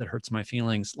he does it that hurts my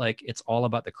feelings. Like it's all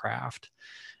about the craft.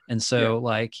 And so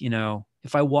like,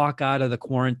 if I walk out of the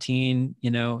quarantine,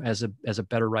 as a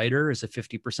better writer, as a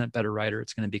 50% better writer,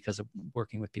 it's going to be because of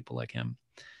working with people like him.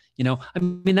 I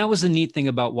mean, that was the neat thing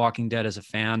about Walking Dead as a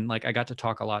fan. Like I got to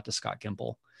talk a lot to Scott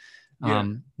Gimple,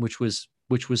 which was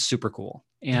super cool.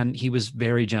 And he was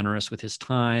very generous with his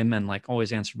time and like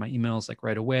always answered my emails like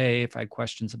right away if I had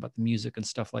questions about the music and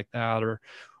stuff like that, or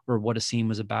what a scene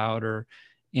was about,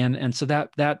 and so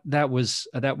that was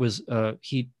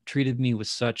he treated me with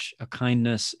such a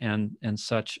kindness and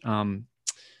such he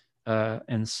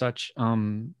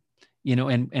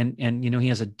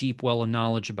has a deep well of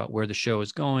knowledge about where the show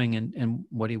is going and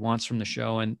what he wants from the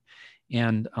show. And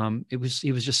he was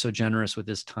just so generous with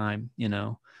his time,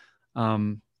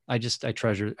 I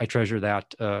treasure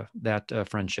that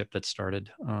friendship that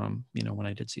started, when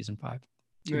I did season 5.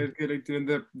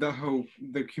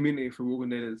 The community for Walking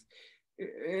Dead is,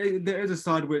 there is a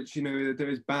side which, there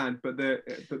is bad, but the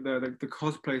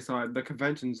cosplay side, the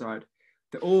convention side,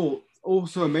 they're all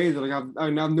so amazing. Like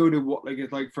I've noted what like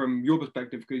it's like from your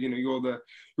perspective, because you're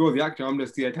the actor, I'm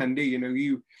just the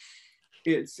attendee.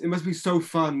 It must be so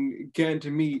fun getting to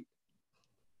meet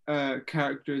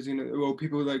characters, or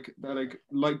people like that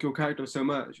like your character so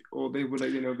much, or they would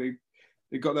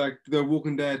they got their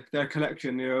Walking Dead, their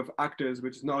collection of actors,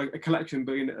 which is not like a collection,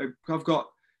 but I've got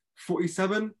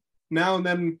 47 now, and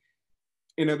then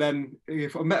then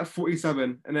if I met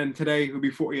 47 and then today it would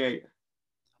be 48.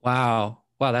 Wow,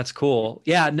 that's cool.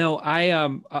 Yeah, no, I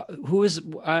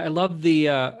love the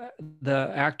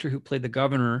actor who played the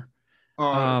governor.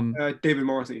 David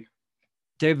Morrissey.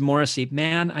 David Morrissey,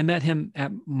 man, I met him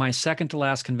at my second to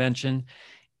last convention,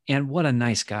 and what a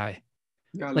nice guy.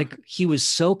 Yeah, like he was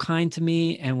so kind to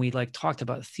me, and we like talked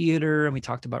about theater, and we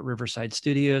talked about Riverside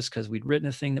Studios because we'd written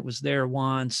a thing that was there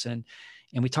once, and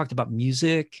we talked about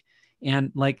music,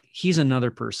 and like he's another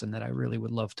person that I really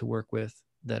would love to work with,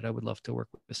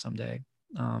 someday.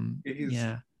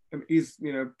 He's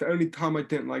the only time I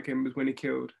didn't like him was when he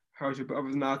killed Herschel, but other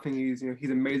than that, I think he's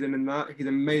amazing in that. He's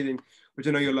amazing, which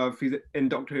I know you'll love. He's in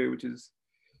Doctor Who,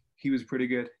 he was pretty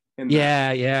good.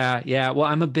 Yeah. Well,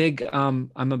 I'm a big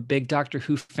Doctor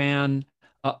Who fan.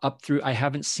 Up through, I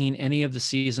haven't seen any of the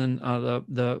season.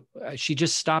 She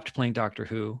just stopped playing Doctor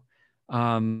Who,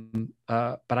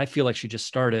 but I feel like she just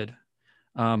started.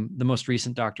 The most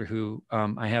recent Doctor Who,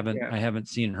 I haven't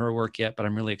seen her work yet, but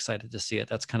I'm really excited to see it.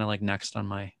 That's kind of like next on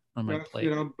my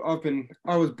plate.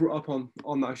 I was brought up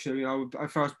on that show. I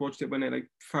first watched it when it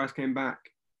first came back,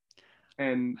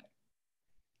 and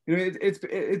it's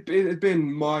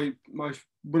been my one of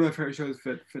my favorite shows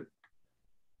for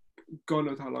God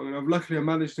knows how long. And luckily I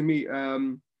managed to meet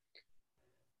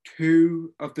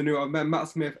two of the new. I've met Matt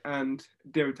Smith and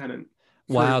David Tennant.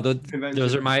 Wow, those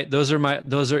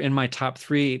are in my top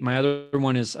 3. My other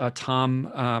one is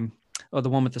Tom, the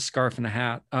one with the scarf and the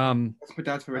hat. That's my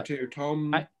dad's favorite too.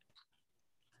 Tom.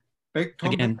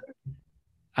 Again,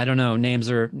 I don't know.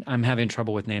 I'm having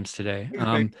trouble with names today.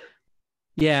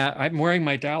 Yeah, I'm wearing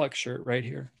my Dalek shirt right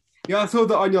here. Yeah, I saw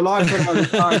that on your live.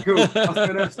 Cool. That's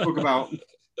what I talk about.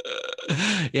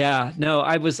 Yeah, no,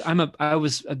 I was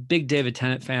a big David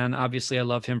Tennant fan. Obviously, I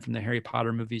love him from the Harry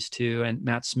Potter movies too. And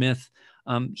Matt Smith,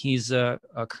 he's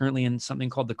currently in something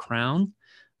called The Crown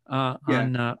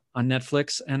on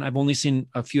Netflix, and I've only seen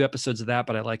a few episodes of that,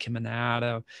 but I like him in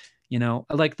that.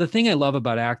 Like the thing I love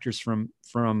about actors from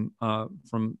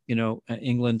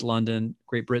England, London,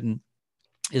 Great Britain,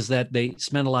 is that they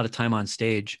spend a lot of time on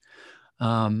stage,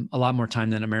 a lot more time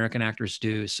than American actors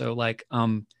do. So like,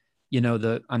 I'm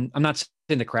not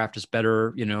saying the craft is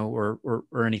better,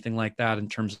 or anything like that in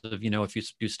terms of, if you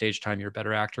do stage time, you're a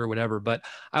better actor or whatever. But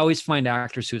I always find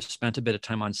actors who have spent a bit of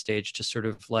time on stage to sort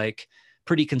of like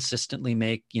pretty consistently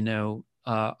make,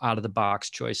 out of the box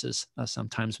choices.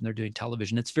 Sometimes when they're doing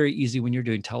television, it's very easy when you're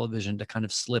doing television to kind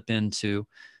of slip into,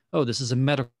 oh, this is a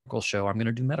medical show, I'm going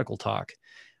to do medical talk,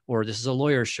 or this is a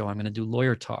lawyer show, I'm going to do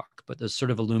lawyer talk. But those sort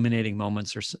of illuminating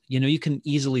moments are, you can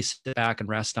easily sit back and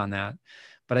rest on that.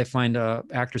 But I find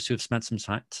actors who have spent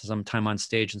some time on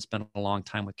stage and spent a long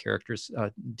time with characters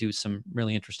do some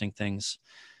really interesting things.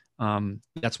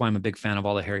 That's why I'm a big fan of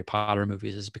all the Harry Potter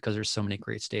movies, is because there's so many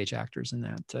great stage actors in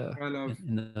that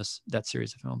that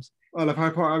series of films. I love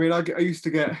Harry Potter. I mean, I used to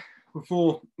get,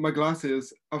 before my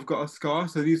glasses, I've got a scar,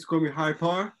 so they used to call me Harry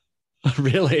Potter.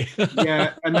 Really?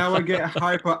 Yeah, and now I get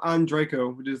Harry Potter and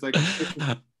Draco, which is like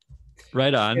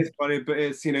Right on. It's funny, but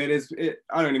it's, you know, I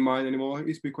don't really mind anymore. It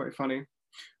used to be quite funny.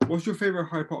 What's your favorite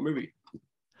Harry Potter movie?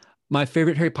 My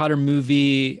favorite Harry Potter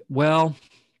movie, well,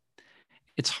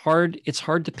 it's hard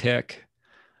to pick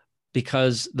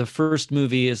because the first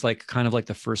movie is like kind of like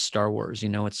the first Star Wars, you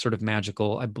know, it's sort of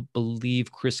magical. I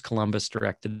believe Chris Columbus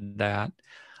directed that.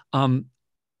 Um,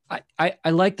 I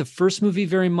like the first movie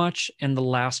very much and the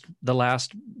last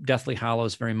Deathly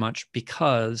Hallows very much,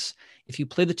 because if you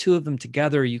play the two of them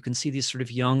together, you can see these sort of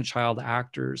young child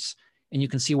actors and you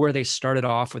can see where they started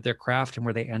off with their craft and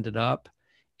where they ended up.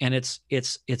 And it's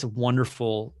a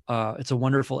wonderful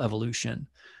evolution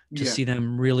to Yeah, see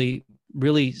them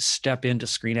really step into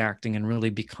screen acting and really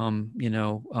become,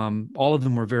 all of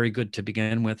them were very good to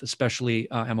begin with,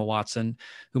 especially Emma Watson,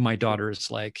 who my daughter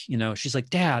is like, she's like,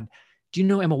 Dad, do you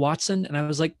know Emma Watson? And I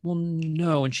was like, well,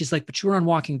 no. And she's like, but you were on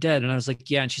Walking Dead. And I was like,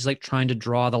 yeah. And she's like trying to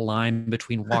draw the line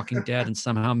between Walking Dead and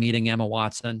somehow meeting Emma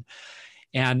Watson.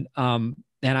 And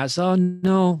I was, oh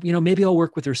no, maybe I'll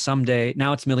work with her someday.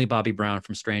 Now it's Millie Bobby Brown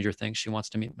from Stranger Things. She wants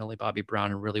to meet Millie Bobby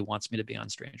Brown and really wants me to be on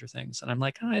Stranger Things. And I'm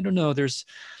like, I don't know. There's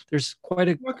quite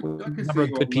a I could number see of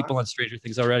you good on people that. on Stranger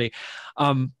Things already.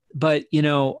 But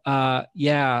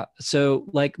yeah. So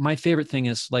like my favorite thing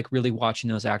is like really watching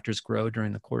those actors grow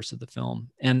during the course of the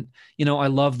film. And I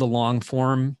love the long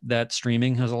form that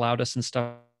streaming has allowed us and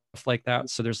stuff like that.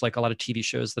 So there's like a lot of TV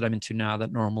shows that I'm into now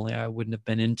that normally I wouldn't have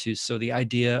been into. So the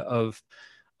idea of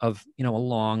a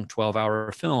long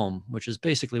 12-hour film, which is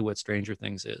basically what Stranger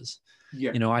Things is.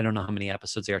 Yeah, I don't know how many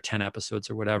episodes they are, 10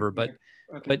 episodes or whatever, yeah, but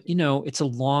I think but so. it's a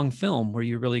long film where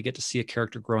you really get to see a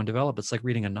character grow and develop. It's like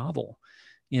reading a novel.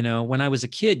 When I was a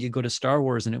kid, you go to Star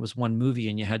Wars and it was one movie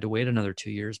and you had to wait another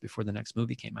 2 years before the next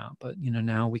movie came out. But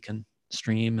now we can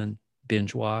stream and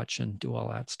binge watch and do all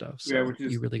that stuff. Yeah, So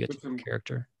you really get to which know the I'm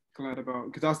character. glad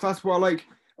about, because that's what I like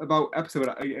about episode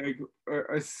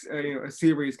a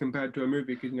series compared to a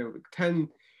movie, because 10,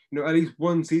 at least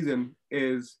one season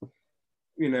is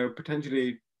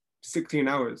potentially 16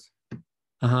 hours,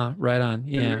 Uh-huh. Right on. and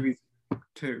Yeah. movies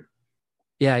too.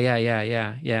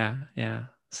 Yeah.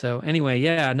 So anyway,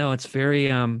 yeah, no, it's very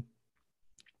um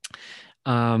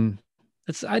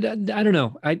it's I don't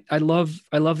know. I love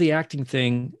the acting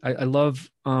thing. I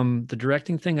love the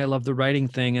directing thing. I love the writing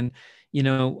thing. And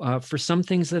for some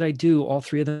things that I do, all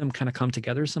three of them kind of come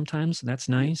together sometimes, and that's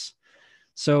Yeah, nice.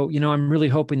 So I'm really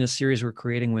hoping the series we're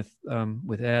creating with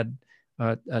Ed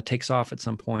takes off at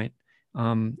some point.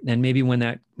 And maybe when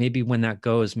that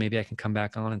goes, maybe I can come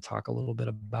back on and talk a little bit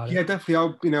about it. yeah, definitely.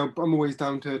 I'm always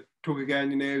down to talk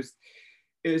again. I've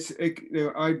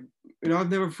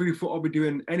never really thought I'd be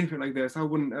doing anything like this. I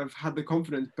wouldn't have had the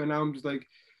confidence, but now I'm just like,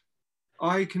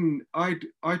 I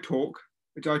talk,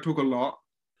 which I talk a lot,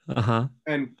 Uh-huh.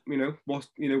 and what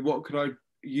could I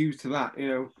use to that,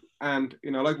 and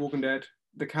like Walking Dead,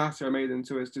 the cast are amazing,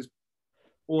 so it's just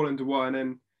all into one,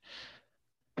 and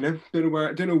don't know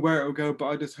where it'll go, but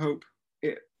I just hope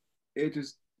it it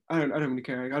just I don't really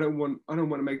care. Like, I don't want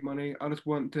to make money. I just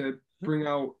want to bring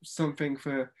out something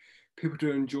for people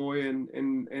to enjoy and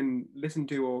listen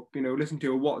to, or listen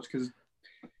to or watch, because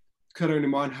I don't really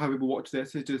mind how people watch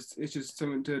this. It's just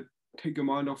something to take your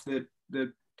mind off the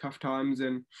tough times,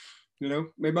 and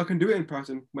maybe I can do it in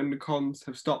person when the cons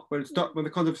have stopped. When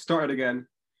the cons have started again,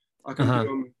 I can do Uh-huh.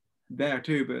 them there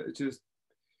too. But it's just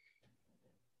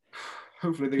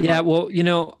hopefully they Yeah, like. well,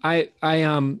 I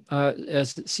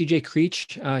as CJ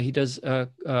Creech, he does a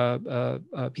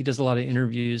lot of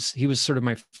interviews. He was sort of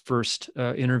my first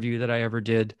interview that I ever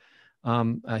did.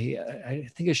 I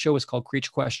think his show was called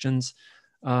Creech Questions.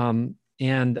 It's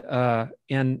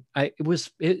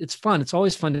fun. It's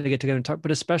always fun to get together and talk,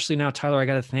 but especially now, Tyler, I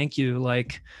got to thank you.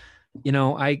 Like,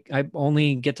 I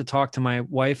only get to talk to my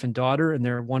wife and daughter, and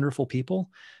they're wonderful people.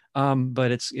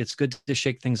 But it's good to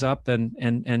shake things up and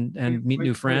meet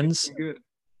new friends. Good.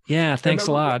 Yeah, I thanks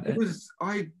a remember lot.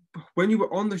 when you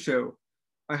were on the show,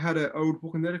 I had an old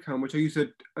Walking Dead account, which I've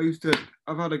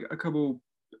had a couple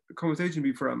conversations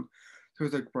with from. So I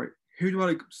was like, right, who do I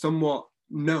like somewhat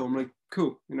know? I'm like,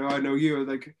 cool, I know you. I was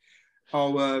like,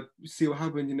 I'll see what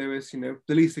happens. It's the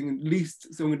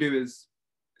least someone can do is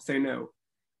say no,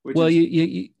 which Well,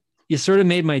 is you sort of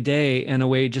made my day in a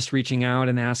way, just reaching out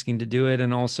and asking to do it,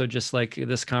 and also just like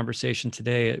this conversation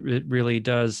today. It really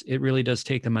does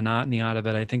take the monotony out of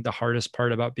it. I think the hardest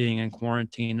part about being in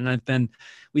quarantine, and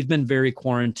we've been very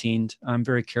quarantined. I'm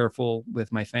very careful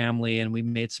with my family, and we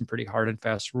made some pretty hard and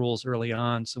fast rules early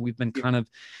on. So we've been yeah, kind of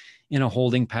in a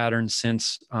holding pattern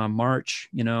since March.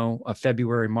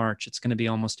 February, March. It's going to be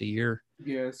almost a year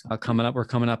yes, coming up. We're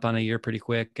coming up on a year pretty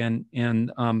quick, and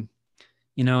all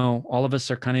of us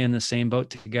are kind of in the same boat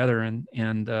together, and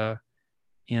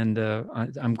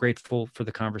I'm grateful for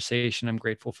the conversation. I'm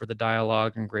grateful for the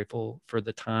dialogue. I'm grateful for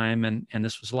the time, and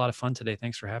this was a lot of fun today.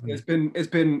 Thanks for having me. It's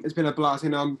been a blast.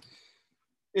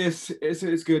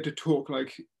 It's good to talk.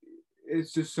 Like,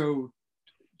 it's just so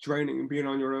draining being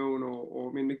on your own, or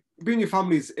I mean, being your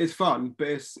family is fun, but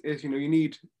it's you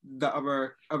need that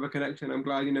other connection. I'm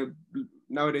glad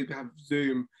nowadays we have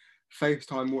Zoom,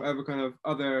 FaceTime, whatever kind of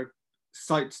other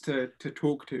sites to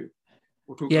talk to.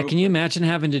 Yeah, can you imagine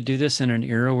having to do this in an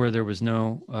era where there was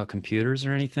no computers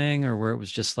or anything, or where it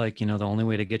was just like, the only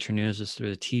way to get your news is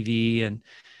through the TV? And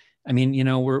I mean,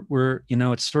 we're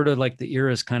it's sort of like the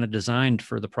era is kind of designed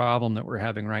for the problem that we're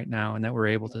having right now, and that we're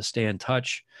able to stay in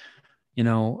touch.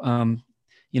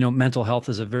 Mental health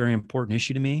is a very important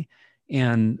issue to me.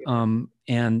 And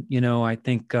I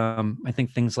think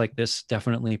things like this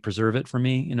definitely preserve it for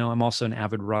me. I'm also an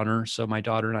avid runner, so my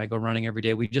daughter and I go running every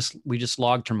day. We just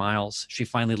logged her miles. She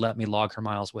finally let me log her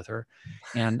miles with her,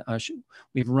 and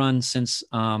we've run since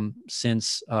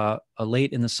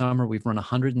late in the summer. We've run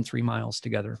 103 miles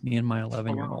together, me and my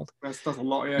 11-year-old. That's a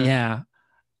lot, yeah.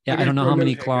 Yeah. I don't know how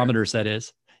many kilometers that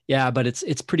is. Yeah, but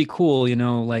it's pretty cool.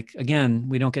 Like, again,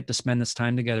 we don't get to spend this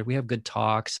time together. We have good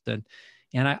talks,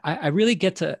 and I really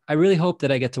hope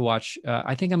that I get to watch.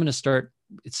 I think I'm going to start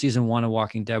season 1 of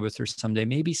Walking Dead with her someday.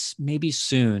 Maybe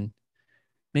soon,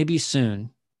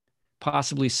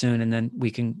 possibly soon, and then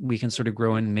we can sort of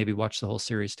grow in and maybe watch the whole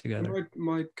series together.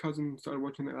 My cousin started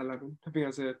watching at 11. I think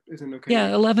is an okay.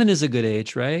 Yeah, 11 is a good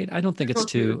age, right? I don't think it's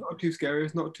too. Not too scary.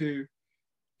 It's not too.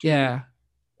 Yeah.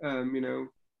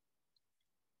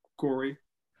 Gory.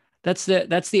 That's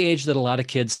the age that a lot of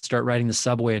kids start riding the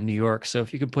subway in New York. So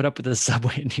if you can put up with the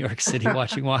subway in New York City,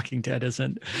 watching Walking Dead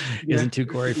isn't too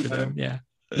gory for them. Yeah.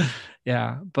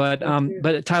 Yeah. But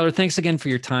Tyler, thanks again for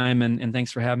your time, and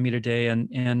thanks for having me today.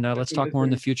 And let's talk more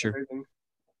in the future. Amazing.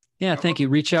 Yeah. Thank you.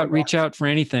 Reach out for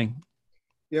anything.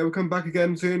 Yeah, we'll come back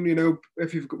again soon.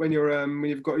 If when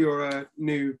you've got your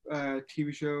new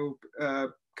TV show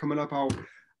coming up, I'm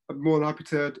more than happy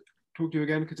to talk to you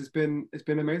again, because it's been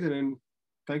amazing, and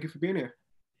thank you for being here.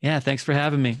 Yeah, thanks for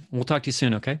having me. We'll talk to you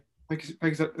soon, okay? Thank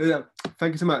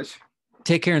you so much.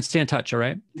 Take care and stay in touch, all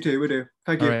right? You too, we do.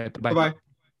 Thank you. All right, bye-bye. Bye-bye.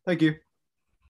 Thank you.